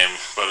what's-his-name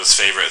about his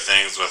favorite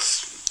things with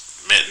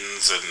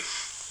mittens and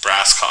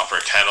brass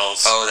copper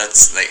kettles. Oh,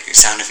 that's like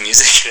Sound of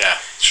Music? Yeah,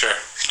 sure.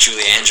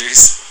 Julie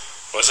Andrews?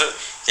 Was it?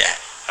 Yeah.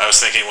 I was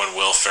thinking when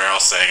Will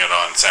Ferrell sang it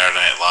on Saturday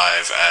Night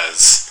Live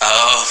as...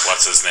 Oh.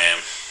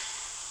 What's-his-name?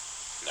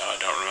 No, I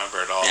don't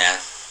remember at all.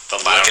 Yeah. The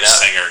loud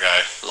singer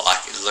guy.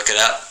 Look it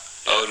up.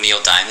 Oh,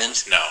 Neil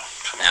Diamond? No.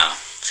 Come on.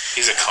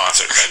 He's a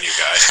concert venue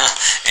guy.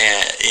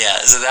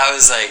 Yeah, so that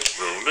was like...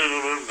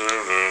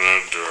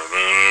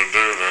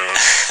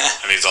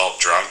 And he's all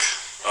drunk.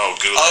 Oh,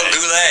 Goulet. Oh,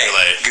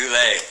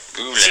 Goulet.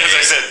 As soon as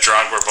I said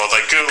drunk, we're both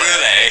like,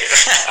 Goulet.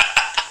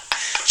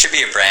 Should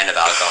be a brand of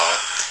alcohol.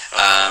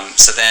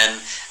 So then,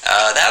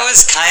 that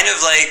was kind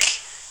of like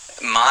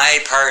my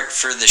part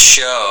for the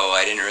show.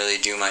 I didn't really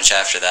do much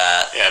after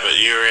that. Yeah, but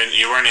you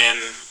weren't in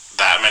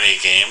that many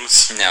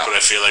games. No. But I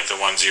feel like the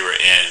ones you were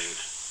in,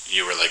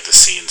 you were like the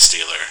scene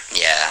stealer.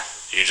 Yeah.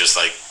 You just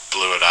like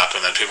blew it up,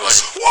 and then people were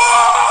like,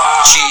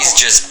 whoa! Cheese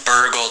just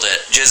burgled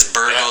it. Just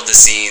burgled the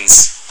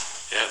scenes.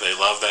 Yeah, they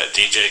love that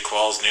DJ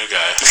Qualls new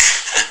guy.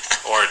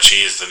 Or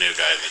Cheese, the new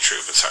guy in the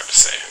troupe. It's hard to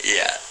say.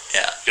 Yeah.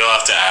 You'll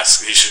have to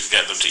ask. You should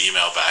get them to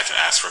email back and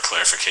ask for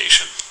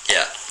clarification.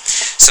 Yeah.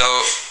 So,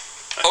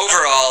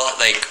 overall,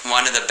 like,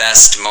 one of the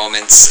best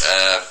moments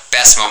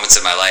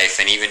of my life,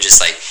 and even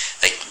just like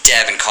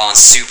Deb and Colin,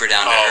 super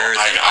down to earth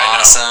and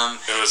awesome.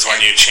 It was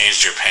when you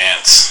changed your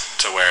pants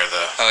to wear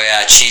the... Oh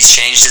yeah, Cheese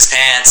changed his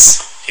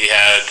pants. He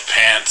had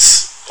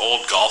pants,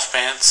 old golf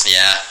pants.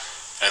 Yeah.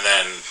 And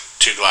then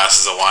 2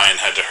 Glasses of Wine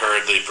had to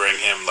hurriedly bring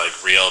him like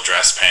real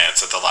dress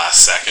pants at the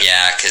last second.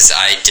 Yeah, because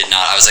I did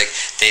not. I was like,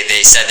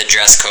 they said the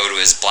dress code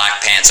was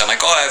black pants. I'm like,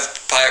 oh, I have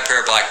a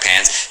pair of black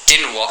pants. They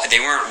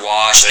weren't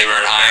washed. They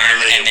weren't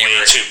ironed, and they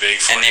were too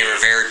big for they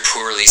were very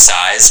poorly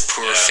sized,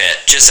 poor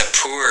fit, just a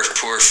poor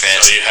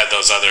fit. So you had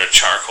those other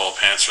charcoal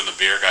pants from the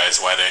beer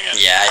guy's wedding. And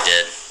yeah, I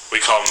did. We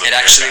call them the It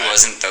beer actually guy.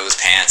 wasn't those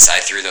pants. I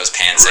threw those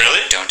pants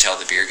Really? out. Don't tell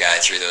the beer guy I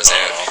threw those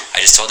out.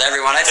 I just told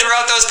everyone I threw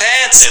out those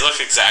pants. They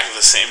look exactly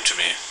the same to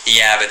me.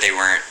 Yeah, but they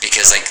weren't,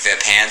 because like the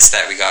pants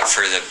that we got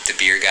for the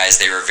beer guys,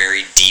 they were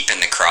very deep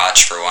in the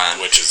crotch for one.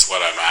 Which is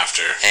what I'm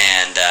after.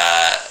 And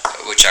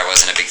which I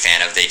wasn't a big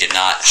fan of. They did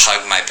not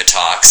hug my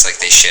buttocks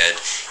like they should,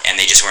 and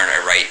they just weren't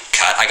a right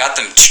cut. I got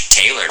them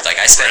tailored. Like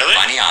I spent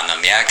money on them,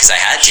 yeah, because I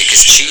had to,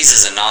 because Cheese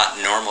is a not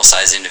normal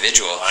sized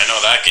individual. I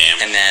know that game.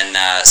 And then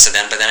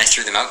but then I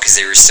threw them out because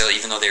they were still,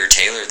 even though they were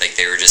tailored, like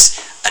they were just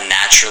a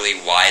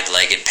naturally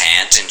wide-legged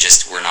pant and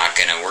just were not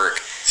going to work.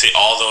 See,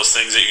 all those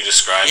things that you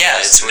described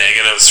as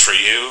negatives for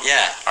you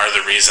are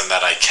the reason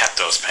that I kept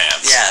those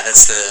pants. Yeah,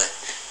 that's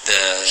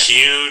the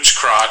huge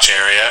crotch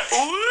area.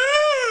 Woo!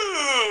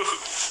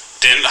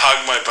 Didn't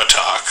hug my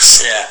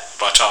buttocks. Yeah.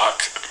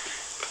 Buttock.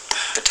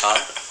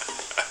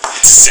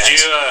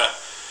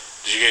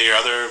 Did you get your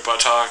other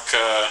buttock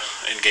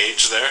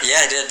engaged there?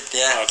 Yeah, I did.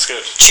 Yeah. Oh, that's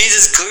good.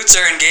 Cheese's glutes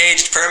are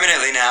engaged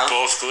permanently now.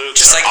 Both glutes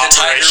just like are the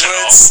Tiger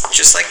operational. Woods.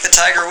 Just like the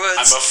Tiger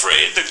Woods. I'm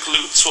afraid the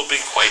glutes will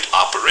be quite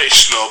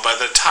operational by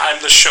the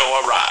time the show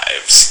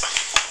arrives.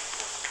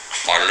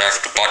 My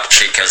left butt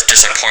cheek has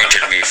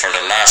disappointed me for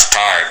the last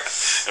time.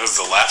 It was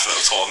the left that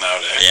was holding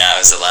out, eh? Yeah,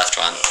 it was the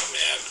left one. Oh,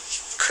 man.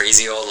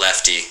 Crazy old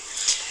lefty.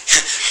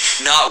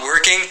 Not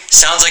working?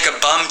 Sounds like a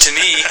bum to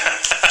me.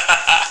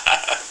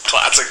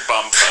 Classic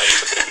bum fight.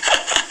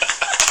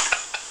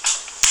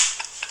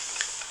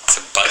 It's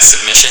a butt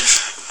submission.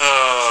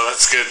 Oh,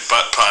 that's good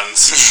butt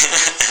puns.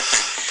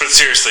 But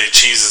seriously,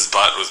 Cheese's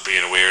butt was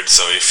being weird,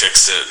 so he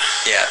fixed it.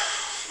 Yeah.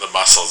 The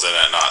muscles in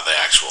it, not the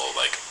actual,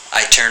 like...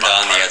 I turned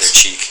on the other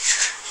cheek.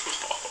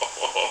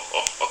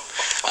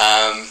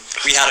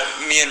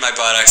 Me and my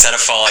buttocks had a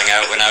falling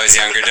out when I was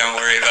younger. Don't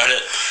worry about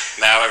it.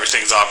 Now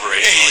everything's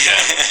operational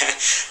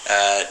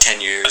again.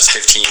 10 years,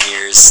 15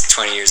 years,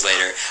 20 years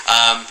later.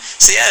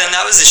 So yeah, and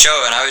that was the show,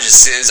 and it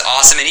was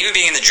awesome. And even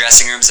being in the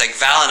dressing rooms, like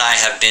Val and I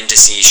have been to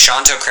see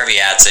Shanto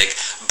Kreviatsik,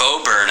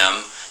 Bo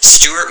Burnham,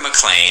 Stuart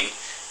McLean.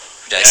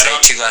 Did I say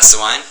 2 Glasses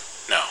of Wine?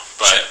 No,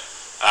 but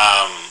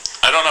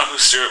I don't know who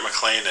Stuart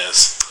McLean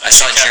is. I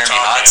saw Jeremy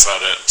Hotz.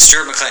 About it.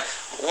 Stuart McLean.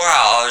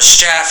 Well,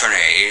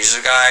 Stephanie, he's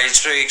the guy who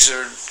speaks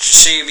of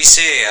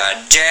CBC,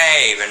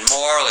 Dave and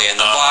Morley and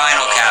the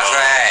Vinyl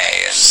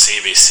Cafe. And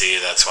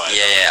CBC, that's why I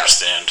don't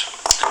understand.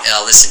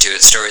 I'll listen to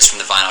it, Stories from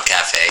the Vinyl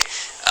Cafe.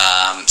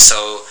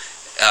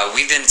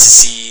 We've been to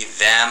see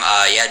them,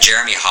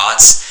 Jeremy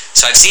Hotz.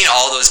 So I've seen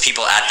all those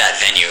people at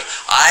that venue.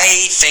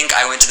 I think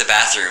I went to the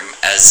bathroom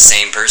as the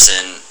same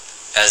person,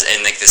 as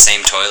in like the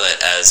same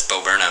toilet as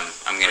Bo Burnham,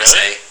 I'm going to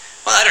say.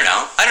 Well, I don't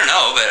know,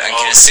 but I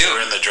can assume. You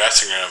were in the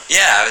dressing room.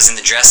 Yeah, I was in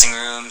the dressing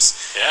rooms.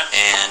 Yeah.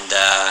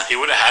 And he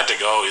would have had to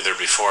go either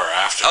before or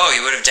after. Oh,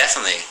 he would have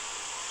definitely.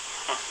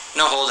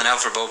 No holding out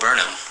for Bo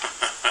Burnham.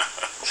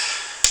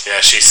 Yeah,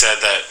 she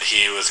said that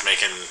he was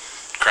making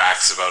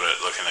cracks about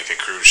it looking like a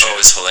cruise ship. Oh,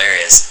 it was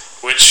hilarious.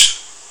 Which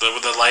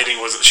the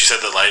lighting wasn't. She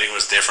said the lighting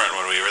was different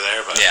when we were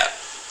there, but yeah.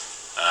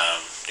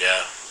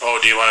 Yeah.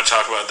 Oh, do you want to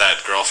talk about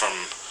that girl from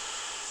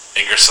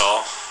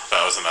Ingersoll?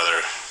 That was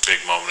another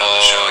big moment of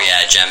the show. Oh,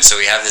 yeah, Jem. So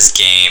we have this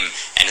game,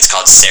 and it's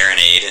called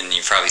Serenade, and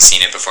you've probably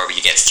seen it before, but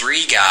you get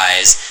 3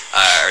 guys,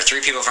 or 3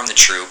 people from the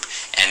troupe,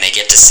 and they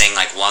get to sing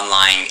like one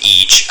line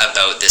each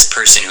about this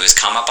person who has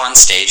come up on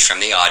stage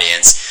from the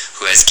audience,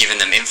 who has given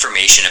them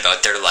information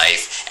about their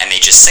life, and they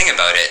just sing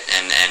about it,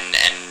 and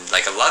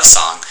like a love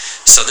song.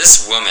 So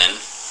this woman,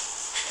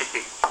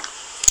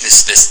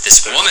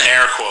 this woman...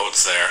 air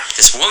quotes there.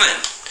 This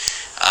woman...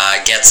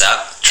 gets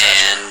up,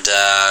 and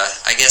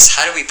I guess,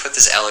 how do we put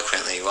this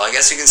eloquently? Well, I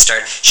guess we can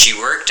start. She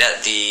worked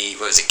at the,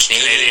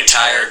 Canadian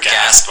Tire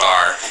gas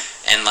bar,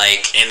 and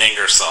like... in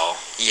Ingersoll.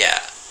 Yeah,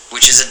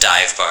 which is a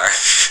dive bar.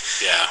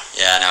 Yeah.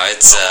 Yeah, no,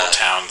 it's... The whole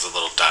town's a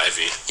little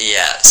divey.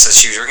 Yeah, so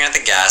she was working at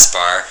the gas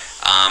bar.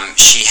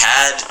 She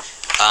had,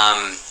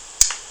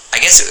 I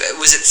guess,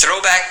 was it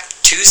Throwback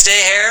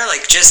Tuesday hair?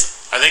 Like, just...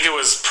 I think it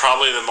was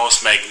probably the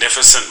most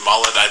magnificent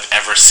mullet I've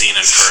ever seen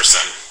in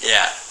person.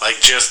 Yeah. Like,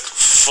 just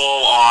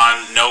full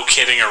on, no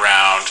kidding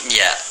around.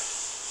 Yeah.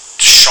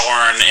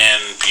 Shorn in,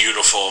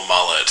 beautiful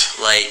mullet.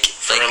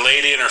 For a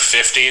lady in her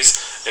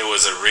 50s, it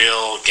was a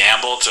real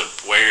gamble to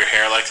wear your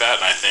hair like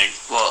that, and I think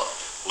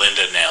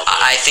Linda nailed it.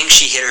 I think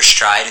she hit her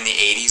stride in the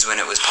 80s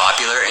when it was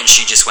popular, and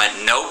she just went,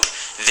 nope,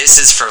 this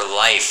is for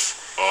life.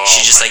 Oh,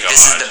 she's just like,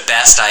 this is the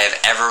best I have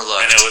ever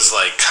looked. And it was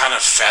like kind of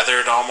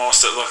feathered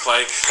almost, it looked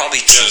like. Probably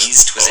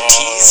teased. Was it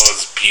teased? It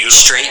was beautiful.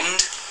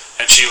 Straightened?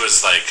 And she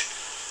was like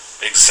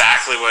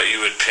exactly what you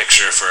would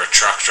picture for a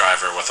truck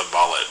driver with a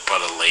mullet, but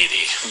a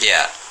lady.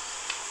 Yeah.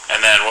 And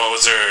then what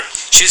was her...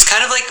 She was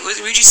kind of like,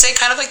 would you say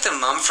kind of like the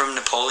mom from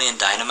Napoleon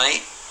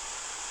Dynamite?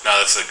 No,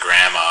 that's the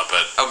grandma,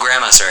 but... Oh,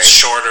 grandma, sorry.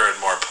 Shorter and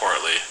more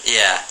portly.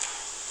 Yeah.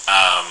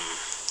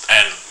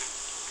 And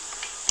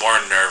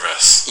more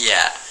nervous.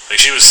 Yeah. Like,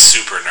 she was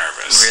super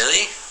nervous.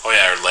 Really? Oh,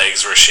 yeah, her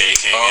legs were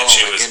shaking, and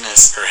she was...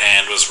 Goodness. Her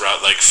hand was,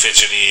 like,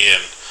 fidgety,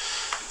 and...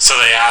 So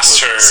they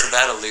asked her... So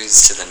that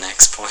alludes to the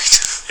next point.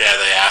 Yeah,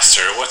 they asked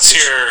her, what's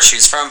your...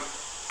 She's from...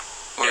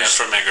 Yeah,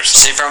 from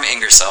Ingersoll. She's from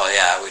Ingersoll,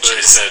 yeah.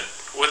 They said,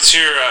 what's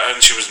your...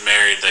 and she was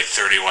married, like,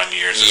 31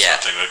 years or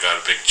something, but got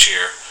a big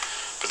cheer.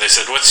 But they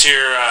said, what's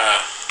your,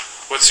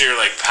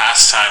 like,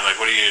 pastime? Like,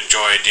 what do you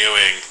enjoy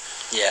doing?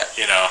 Yeah.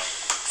 You know,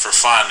 for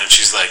fun. And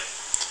she's like,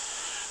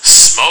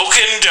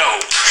 smoking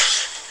dope.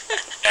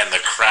 And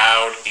the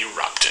crowd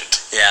erupted.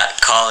 Yeah,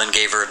 Colin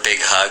gave her a big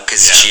hug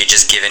because she had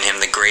just given him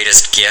the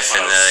greatest gift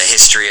in the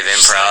history of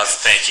improv.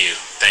 Thank you.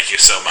 Thank you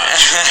so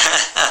much.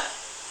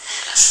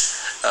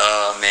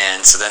 Oh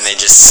man! So then they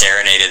just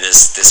serenaded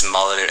this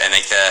mullet, and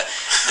like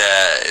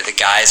the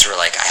guys were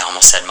like, "I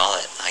almost said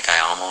mullet." Like I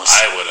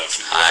would have.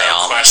 I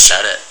almost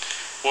said it.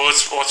 Well,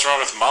 what's wrong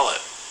with mullet?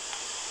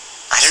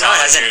 I don't know.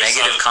 It has a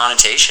negative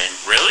connotation.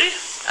 Really?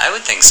 I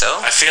would think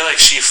so. I feel like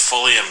she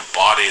fully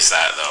embodies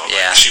that, though.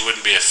 Yeah. Like, she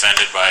wouldn't be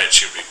offended by it.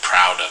 She would be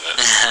proud of it.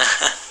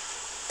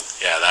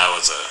 Yeah, that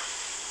was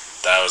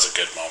a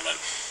good moment.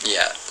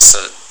 Yeah.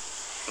 So.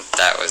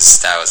 That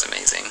was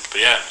amazing. But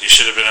yeah, you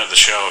should have been at the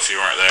show if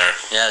you weren't there.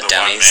 Yeah, the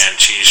dummies. One-man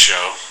cheese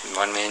show.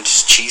 One-man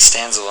cheese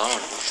stands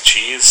alone.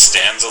 Cheese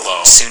stands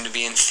alone. Soon to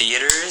be in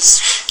theaters.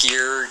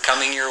 You're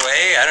coming your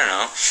way. I don't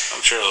know.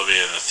 I'm sure it'll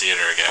be in the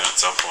theater again at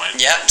some point.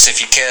 Yeah. So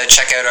if you could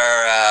check out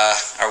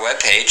our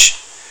webpage,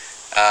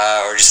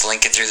 or just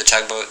link it through the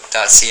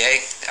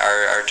tugboat.ca.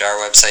 Our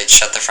website,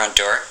 Shut the Front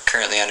Door,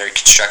 currently under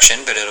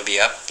construction, but it'll be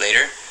up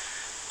later.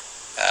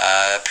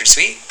 Pretty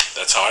sweet.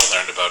 That's how I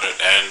learned about it,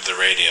 and the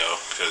radio,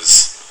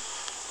 because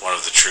one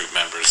of the troop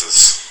members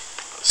is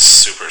a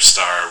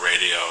superstar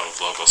radio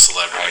local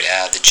celebrity. Oh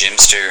yeah, the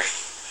Jimster.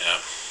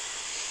 Yeah,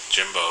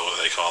 Jimbo,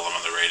 they call him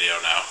on the radio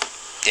now.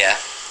 Yeah.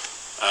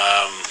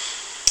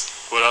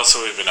 What else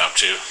have we been up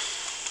to?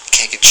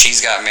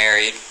 Cheese got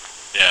married.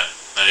 Yeah.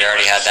 We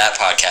already had that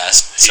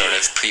podcast, sort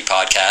of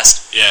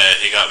pre-podcast. Yeah,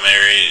 he got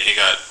married.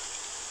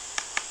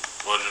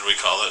 What did we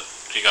call it?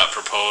 He got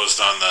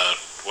proposed on the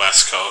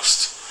West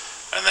Coast,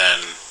 and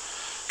then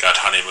got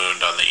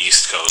honeymooned on the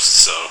East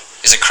Coast, so...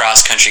 It's a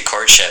cross-country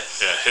courtship.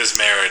 Yeah, his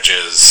marriage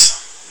is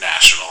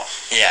national.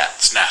 Yeah.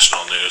 It's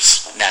national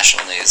news.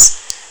 National news.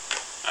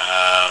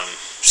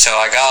 So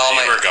I got all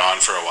my... You were gone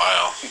for a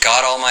while.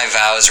 Got all my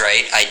vows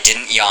right. I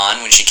didn't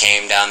yawn when she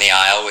came down the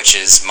aisle, which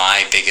is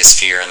my biggest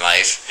fear in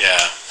life.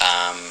 Yeah.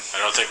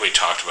 I don't think we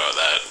talked about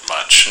that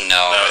much.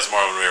 No. That was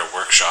more when we were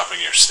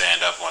workshopping your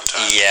stand-up one time.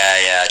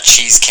 Yeah.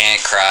 Cheese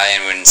can't cry,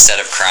 and when instead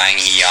of crying,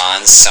 he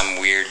yawns. Some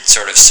weird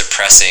sort of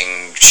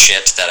suppressing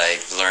shit that I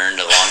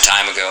learned a long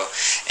time ago.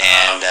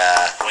 And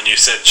when you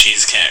said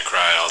cheese can't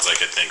cry, all I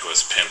could think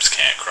was pimps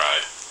can't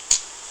cry.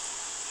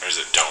 Or is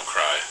it don't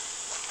cry?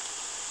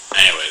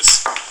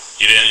 Anyways,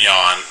 you didn't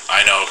yawn.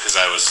 I know because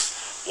I was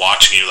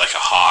watching you like a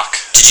hawk.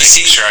 Did you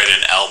see? Sure I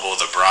didn't elbow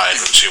the bride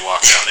when she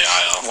walked down the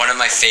aisle. One of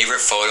my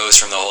favorite photos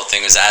from the whole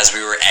thing was as we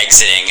were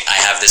exiting, I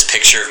have this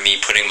picture of me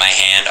putting my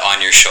hand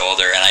on your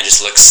shoulder, and I just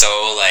look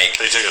so like...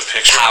 They took a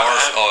picture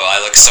powerful. Oh, I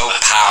look so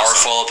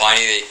powerful upon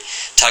you.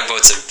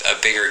 Tugboat's a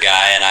bigger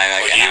guy, and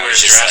I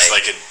was just dressed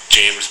like a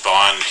James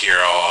Bond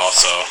hero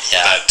also.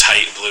 Yeah. With that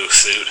tight blue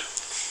suit.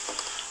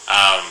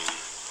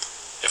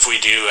 If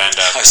we do end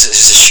up... It was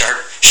a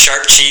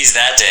sharp cheese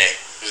that day.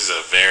 This is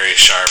a very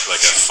sharp,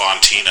 like a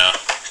Fontina.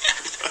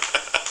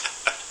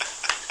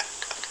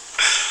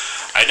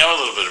 I know a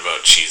little bit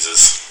about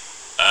cheeses.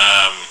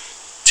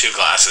 Two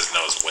Glasses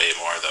knows way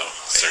more, though.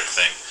 Sort of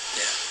thing.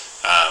 Yeah.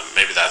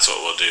 Maybe that's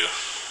what we'll do.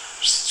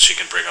 She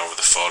can bring over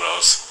the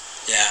photos.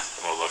 Yeah.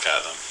 And we'll look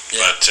at them. Yeah.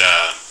 But,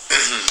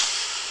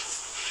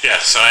 yeah,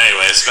 so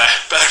anyways,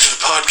 back to the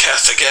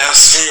podcast, I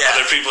guess. Yeah.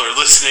 Other people are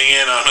listening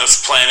in on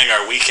us planning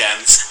our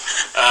weekends.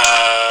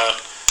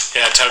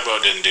 Yeah,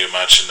 Tugboat didn't do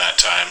much in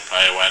that time.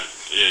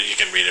 You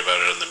can read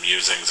about it in the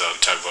musings on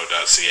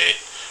tugboat.ca,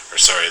 or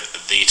sorry,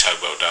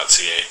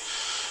 thetugboat.ca.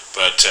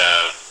 But,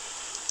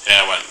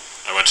 yeah,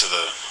 I went to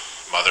the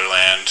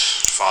motherland,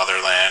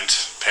 fatherland,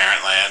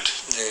 parentland.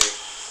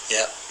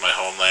 Yep. My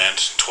homeland,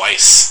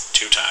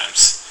 two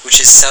times. Which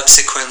is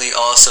subsequently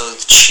also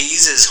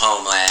Cheese's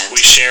homeland.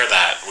 We share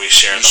that. We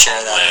share the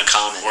that homeland. in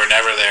common. We're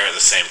never there at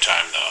the same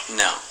time,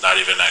 though. No. Not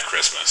even at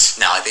Christmas.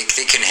 No, they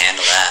couldn't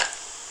handle that.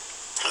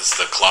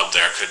 The club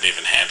there couldn't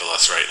even handle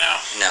us right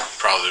now. No.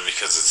 Probably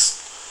because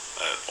it's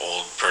an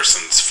old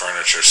person's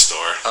furniture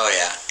store. Oh,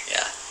 yeah.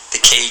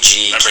 The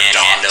KG can't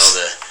handle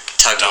the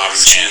Tugboat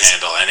Dogs and can't Cheese.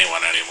 handle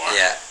anyone anymore.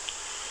 Yeah.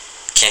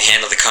 Can't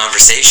handle the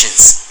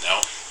conversations.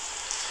 No.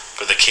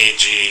 But the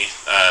KG,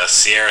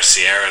 Sierra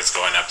is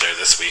going up there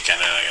this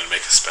weekend, and I'm going to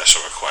make a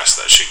special request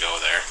that she go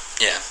there.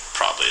 Yeah.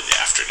 Probably in the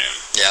afternoon.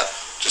 Yep.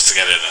 Just to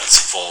get it in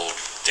its full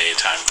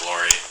daytime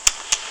glory.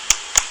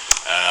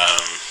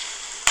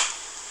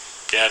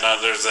 Yeah, no,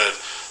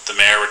 the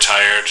mayor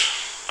retired.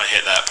 I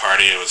hit that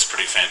party. It was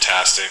pretty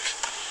fantastic.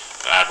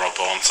 Admiral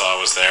Bonesaw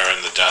was there,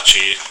 and the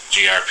Dutchie,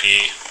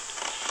 GRP,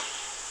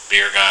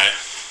 beer guy.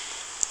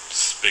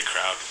 It's a big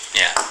crowd.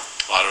 Yeah.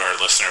 A lot of our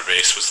listener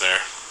base was there.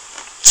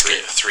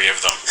 Three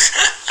of them.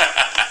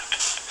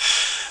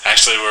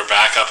 Actually, we're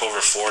back up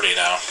over 40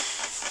 now.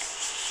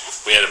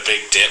 We had a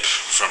big dip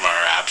from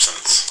our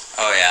absence.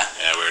 Oh, yeah?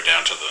 Yeah, we were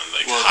down to the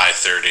high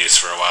 30s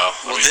for a while.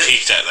 We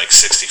peaked at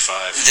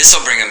 65. This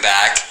will bring him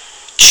back.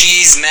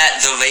 Cheese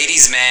met the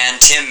ladies' man,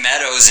 Tim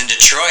Meadows, in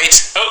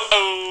Detroit.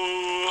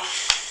 Oh.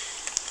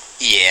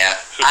 Yeah,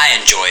 I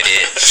enjoyed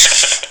it.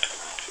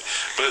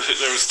 But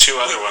there was two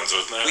other ones,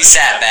 wasn't there? We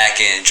sat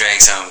back and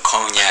drank some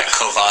Cognac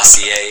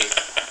Courvoisier.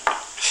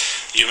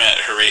 You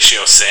met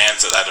Horatio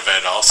Sands at that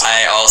event also.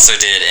 I also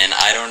did, and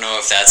I don't know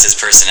if that's his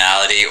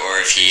personality or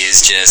if he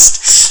is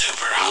just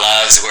super hot.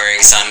 Loves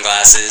wearing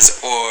sunglasses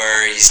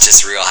or he's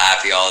just real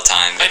happy all the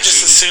time. I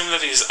just assume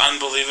that he's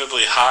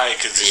unbelievably high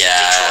because he's in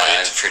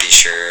I'm Detroit. pretty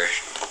sure.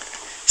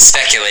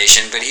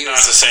 Speculation, but he was...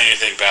 Not to say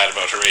anything bad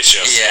about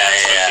Horatio Sands.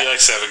 Yeah. He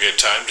likes to have a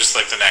good time, just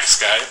like the next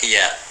guy.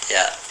 Yeah.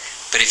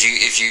 But if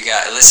you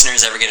got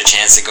listeners ever get a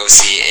chance to go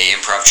see a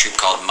improv troupe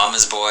called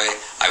Mama's Boy,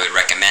 I would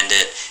recommend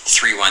it.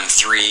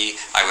 313,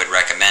 I would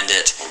recommend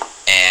it.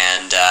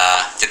 And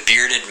the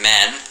Bearded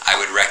Men, I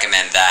would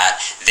recommend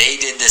that.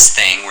 They did this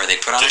thing where they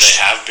put on Did they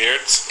have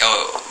beards?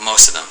 Oh,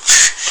 most of them.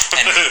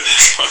 And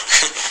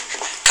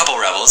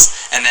couple rebels.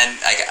 And then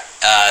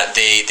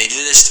they did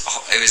this.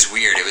 It was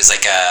weird. It was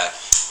like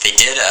they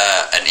did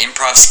an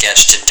improv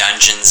sketch to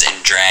Dungeons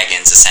and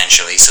Dragons,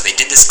 essentially. So they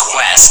did this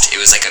quest. It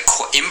was like a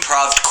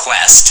improv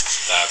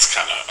quest. That's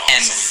kind of awesome.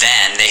 And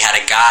then they had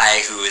a guy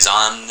who was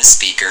on the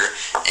speaker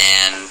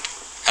and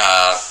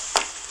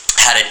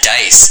had a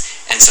dice.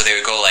 And so they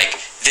would go like,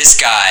 this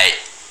guy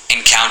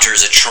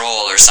encounters a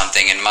troll or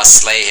something and must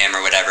slay him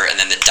or whatever, and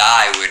then the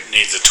die would...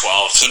 Needs a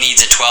 12. He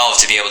needs a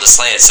 12 to be able to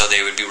slay it, so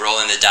they would be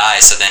rolling the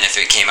die, so then if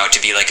it came out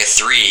to be like a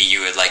 3,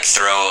 you would like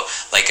throw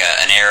like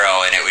an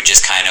arrow and it would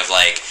just kind of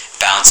like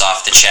bounce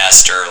off the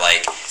chest or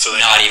like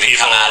not even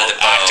come out of the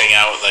bow. Acting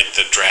out like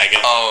the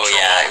dragon. Oh troll.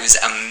 Yeah, it was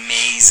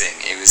amazing.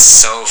 It was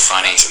so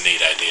funny. That's a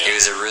neat idea. It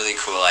was a really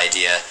cool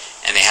idea.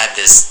 And they had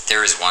there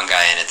was one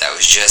guy in it that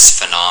was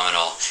just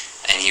phenomenal.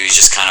 And he was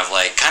just kind of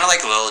like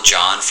Lil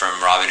Jon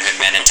from Robin Hood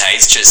Men in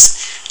Tights, just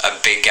a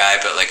big guy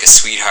but like a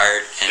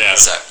sweetheart. And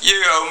he's like, you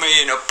owe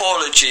me an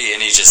apology.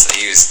 And he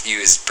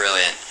was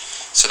brilliant.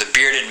 So the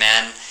Bearded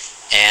Men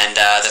and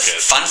the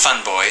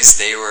Fun Boys,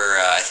 they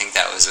were, I think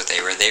that was what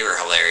they were. They were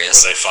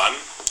hilarious. Were they fun?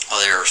 Oh,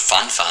 they were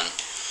fun.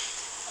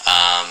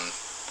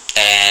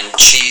 And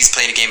Cheese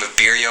played a game of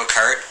Beerio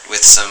Kart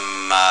with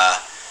some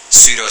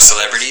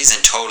pseudo-celebrities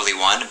and totally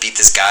won. Beat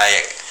this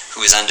guy who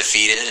was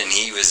undefeated, and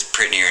he was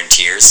pretty near in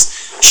tears,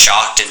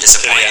 shocked and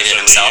disappointed in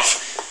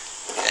himself.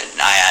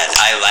 And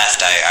I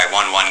left. I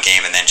won one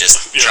game and then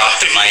just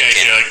dropped the mic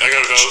and I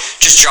gotta go.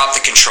 Just dropped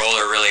the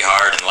controller really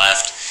hard and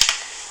left.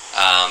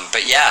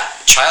 But yeah,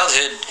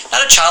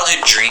 not a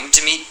childhood dream to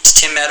meet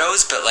Tim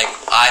Meadows, but like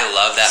I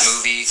love that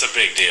movie. It's a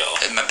big deal.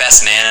 My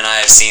best man and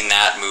I have seen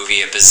that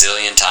movie a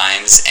bazillion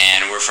times,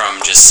 and we're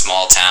from just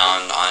small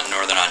town on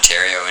Northern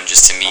Ontario, and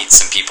just to meet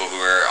some people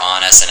who are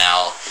on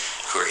SNL,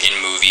 who are in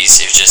movies,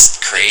 it was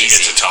just crazy.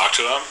 Did you get to talk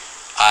to him?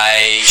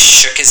 I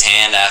shook his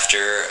hand after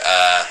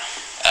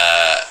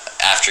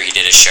he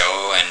did a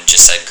show and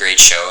just said, great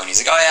show, and he's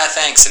like, oh yeah,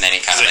 thanks, and then he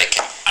kind of like...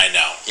 I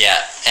know.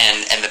 Yeah,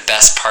 and the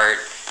best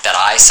part that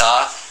I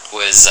saw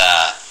was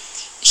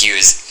he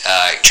was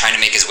trying to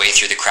make his way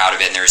through the crowd a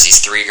bit, and there was these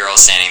 3 girls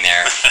standing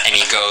there, and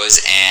he goes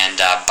and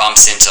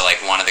bumps into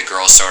like one of the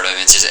girls sort of,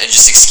 and just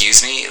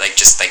excuse me, like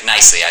just like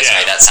nicely.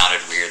 Sorry, that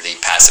sounded weirdly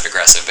passive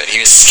aggressive, but he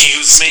was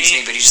excuse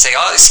me, but he just say,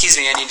 oh excuse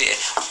me, I need to,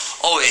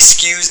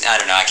 I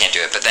don't know, I can't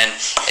do it, but then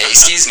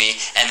excuse me,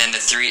 and then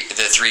the three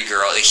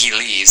girls, he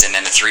leaves, and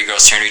then the 3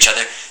 girls turn to each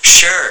other,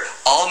 sure,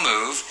 I'll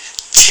move.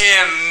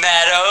 Tim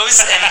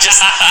Meadows, and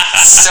just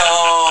so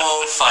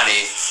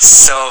funny.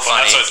 Well,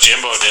 that's what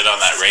Jimbo did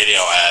on that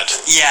radio ad.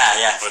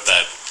 Yeah. With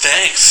that,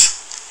 thanks,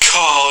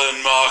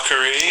 Colin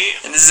Mockery.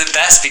 And this is the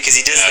best because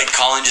he does like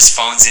Colin just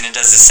phones in and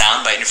does the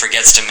soundbite and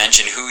forgets to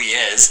mention who he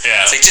is.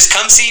 Yeah. It's like, just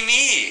come see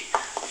me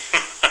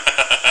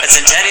at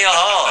Centennial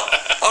Hall.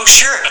 Oh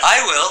sure,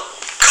 I will.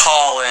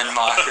 Colin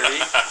Mockery.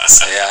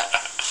 So yeah,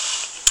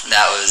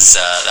 that was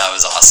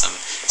awesome.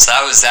 So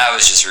that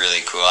was just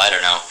really cool. I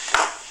don't know.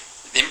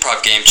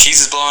 Improv game, Cheese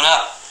is blowing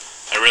up.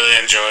 I really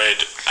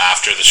enjoyed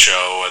after the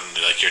show when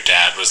like your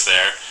dad was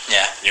there.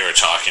 Yeah. You were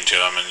talking to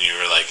him and you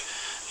were like,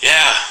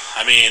 yeah,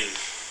 I mean,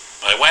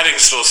 my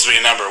wedding's supposed to be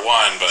number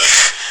 1, but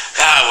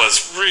that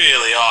was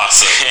really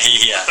awesome.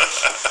 Yeah.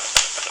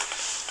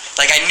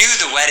 Like I knew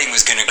the wedding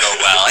was going to go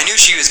well. I knew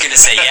she was going to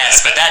say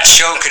yes, but that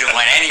show could have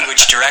went any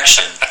which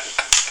direction.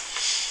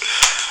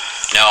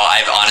 No,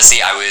 I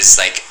was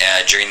like,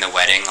 during the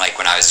wedding, like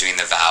when I was doing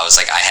the vows,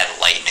 like I had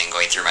lightning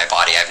going through my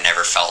body. I've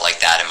never felt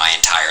like that in my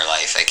entire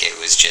life. Like it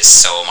was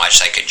just so much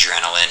like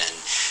adrenaline, and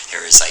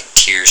there was like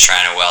tears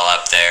trying to well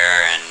up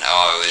there, and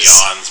it was...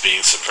 Yawns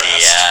being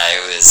suppressed. Yeah,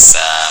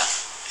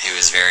 it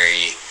was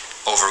very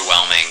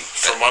overwhelming.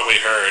 From what we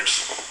heard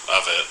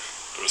of it,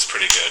 it was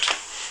pretty good.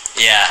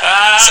 Yeah.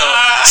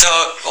 So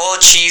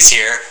old Cheese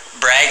here,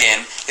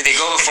 bragging. They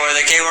go before,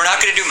 like, hey, we're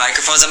not going to do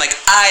microphones. I'm like,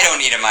 I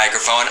don't need a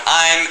microphone.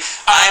 I'm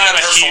a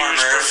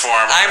performer.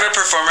 I'm a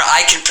performer.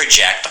 I can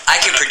project.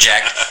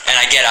 And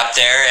I get up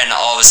there, and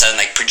all of a sudden,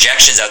 like,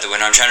 projections out the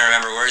window. I'm trying to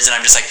remember words, and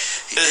I'm just like,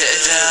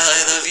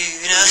 I love you.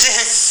 You know?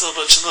 So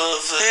much love.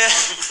 And,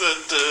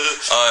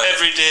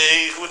 every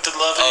day with the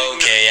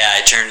loving. Okay, yeah,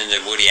 I turned into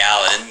Woody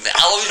Allen.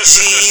 Oh,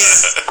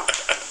 jeez.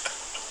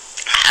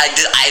 I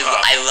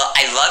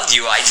loved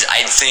you.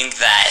 I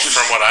think that...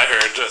 From what I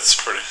heard, that's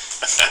pretty...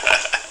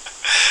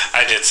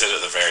 I did sit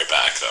at the very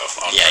back, though,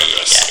 on purpose.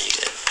 Yeah, you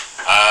did.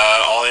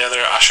 All the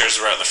other ushers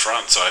were at the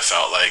front, so I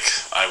felt like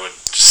I would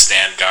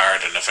stand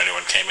guard, and if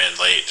anyone came in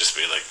late, just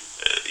be like,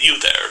 you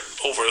there,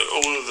 over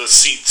the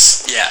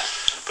seats. Yeah.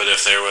 But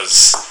if there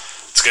was...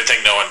 It's a good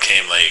thing no one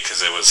came late,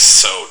 because it was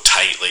so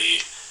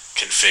tightly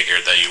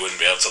configured that you wouldn't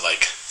be able to,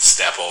 like,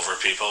 step over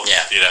people.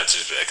 Yeah. You'd have to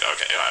just be like,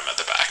 okay, I'm at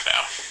the back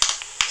now.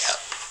 Yep.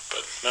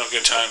 But, no,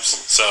 good times.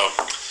 So,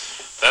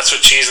 that's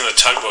what Cheese and the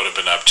Tugboat have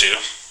been up to.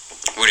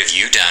 What have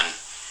you done?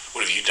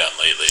 What have you done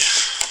lately?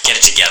 Get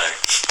it together.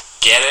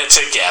 Get it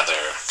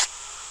together.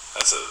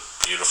 That's a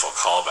beautiful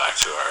callback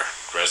to our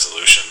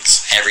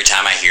resolutions. Every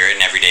time I hear it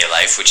in everyday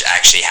life, which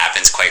actually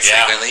happens quite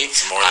frequently,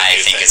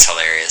 I think it's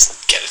hilarious.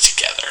 Get it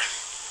together.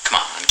 Come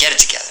on, get it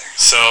together.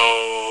 So,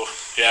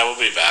 yeah, we'll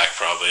be back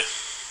probably.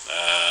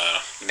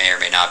 May or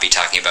may not be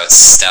talking about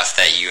stuff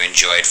that you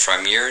enjoyed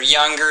from your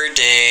younger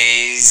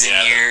days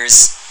and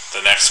years.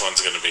 The next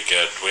one's going to be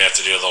good. We have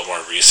to do a little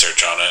more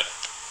research on it.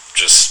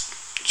 Just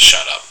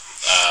shut up.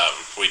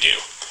 We do.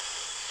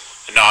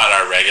 Not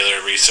our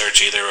regular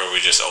research either, where we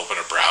just open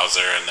a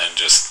browser and then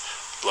just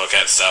look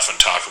at stuff and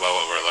talk about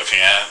what we're looking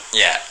at.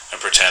 Yeah.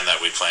 And pretend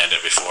that we planned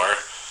it before.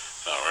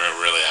 No,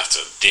 we really have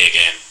to dig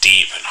in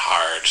deep and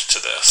hard to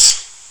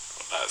this.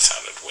 That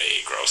sounded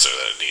way grosser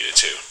than it needed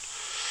to.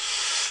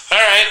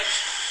 Alright.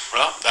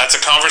 Well, that's a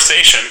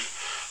conversation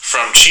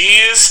from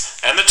Cheese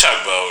and the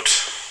Tugboat.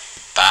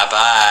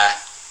 Bye-bye.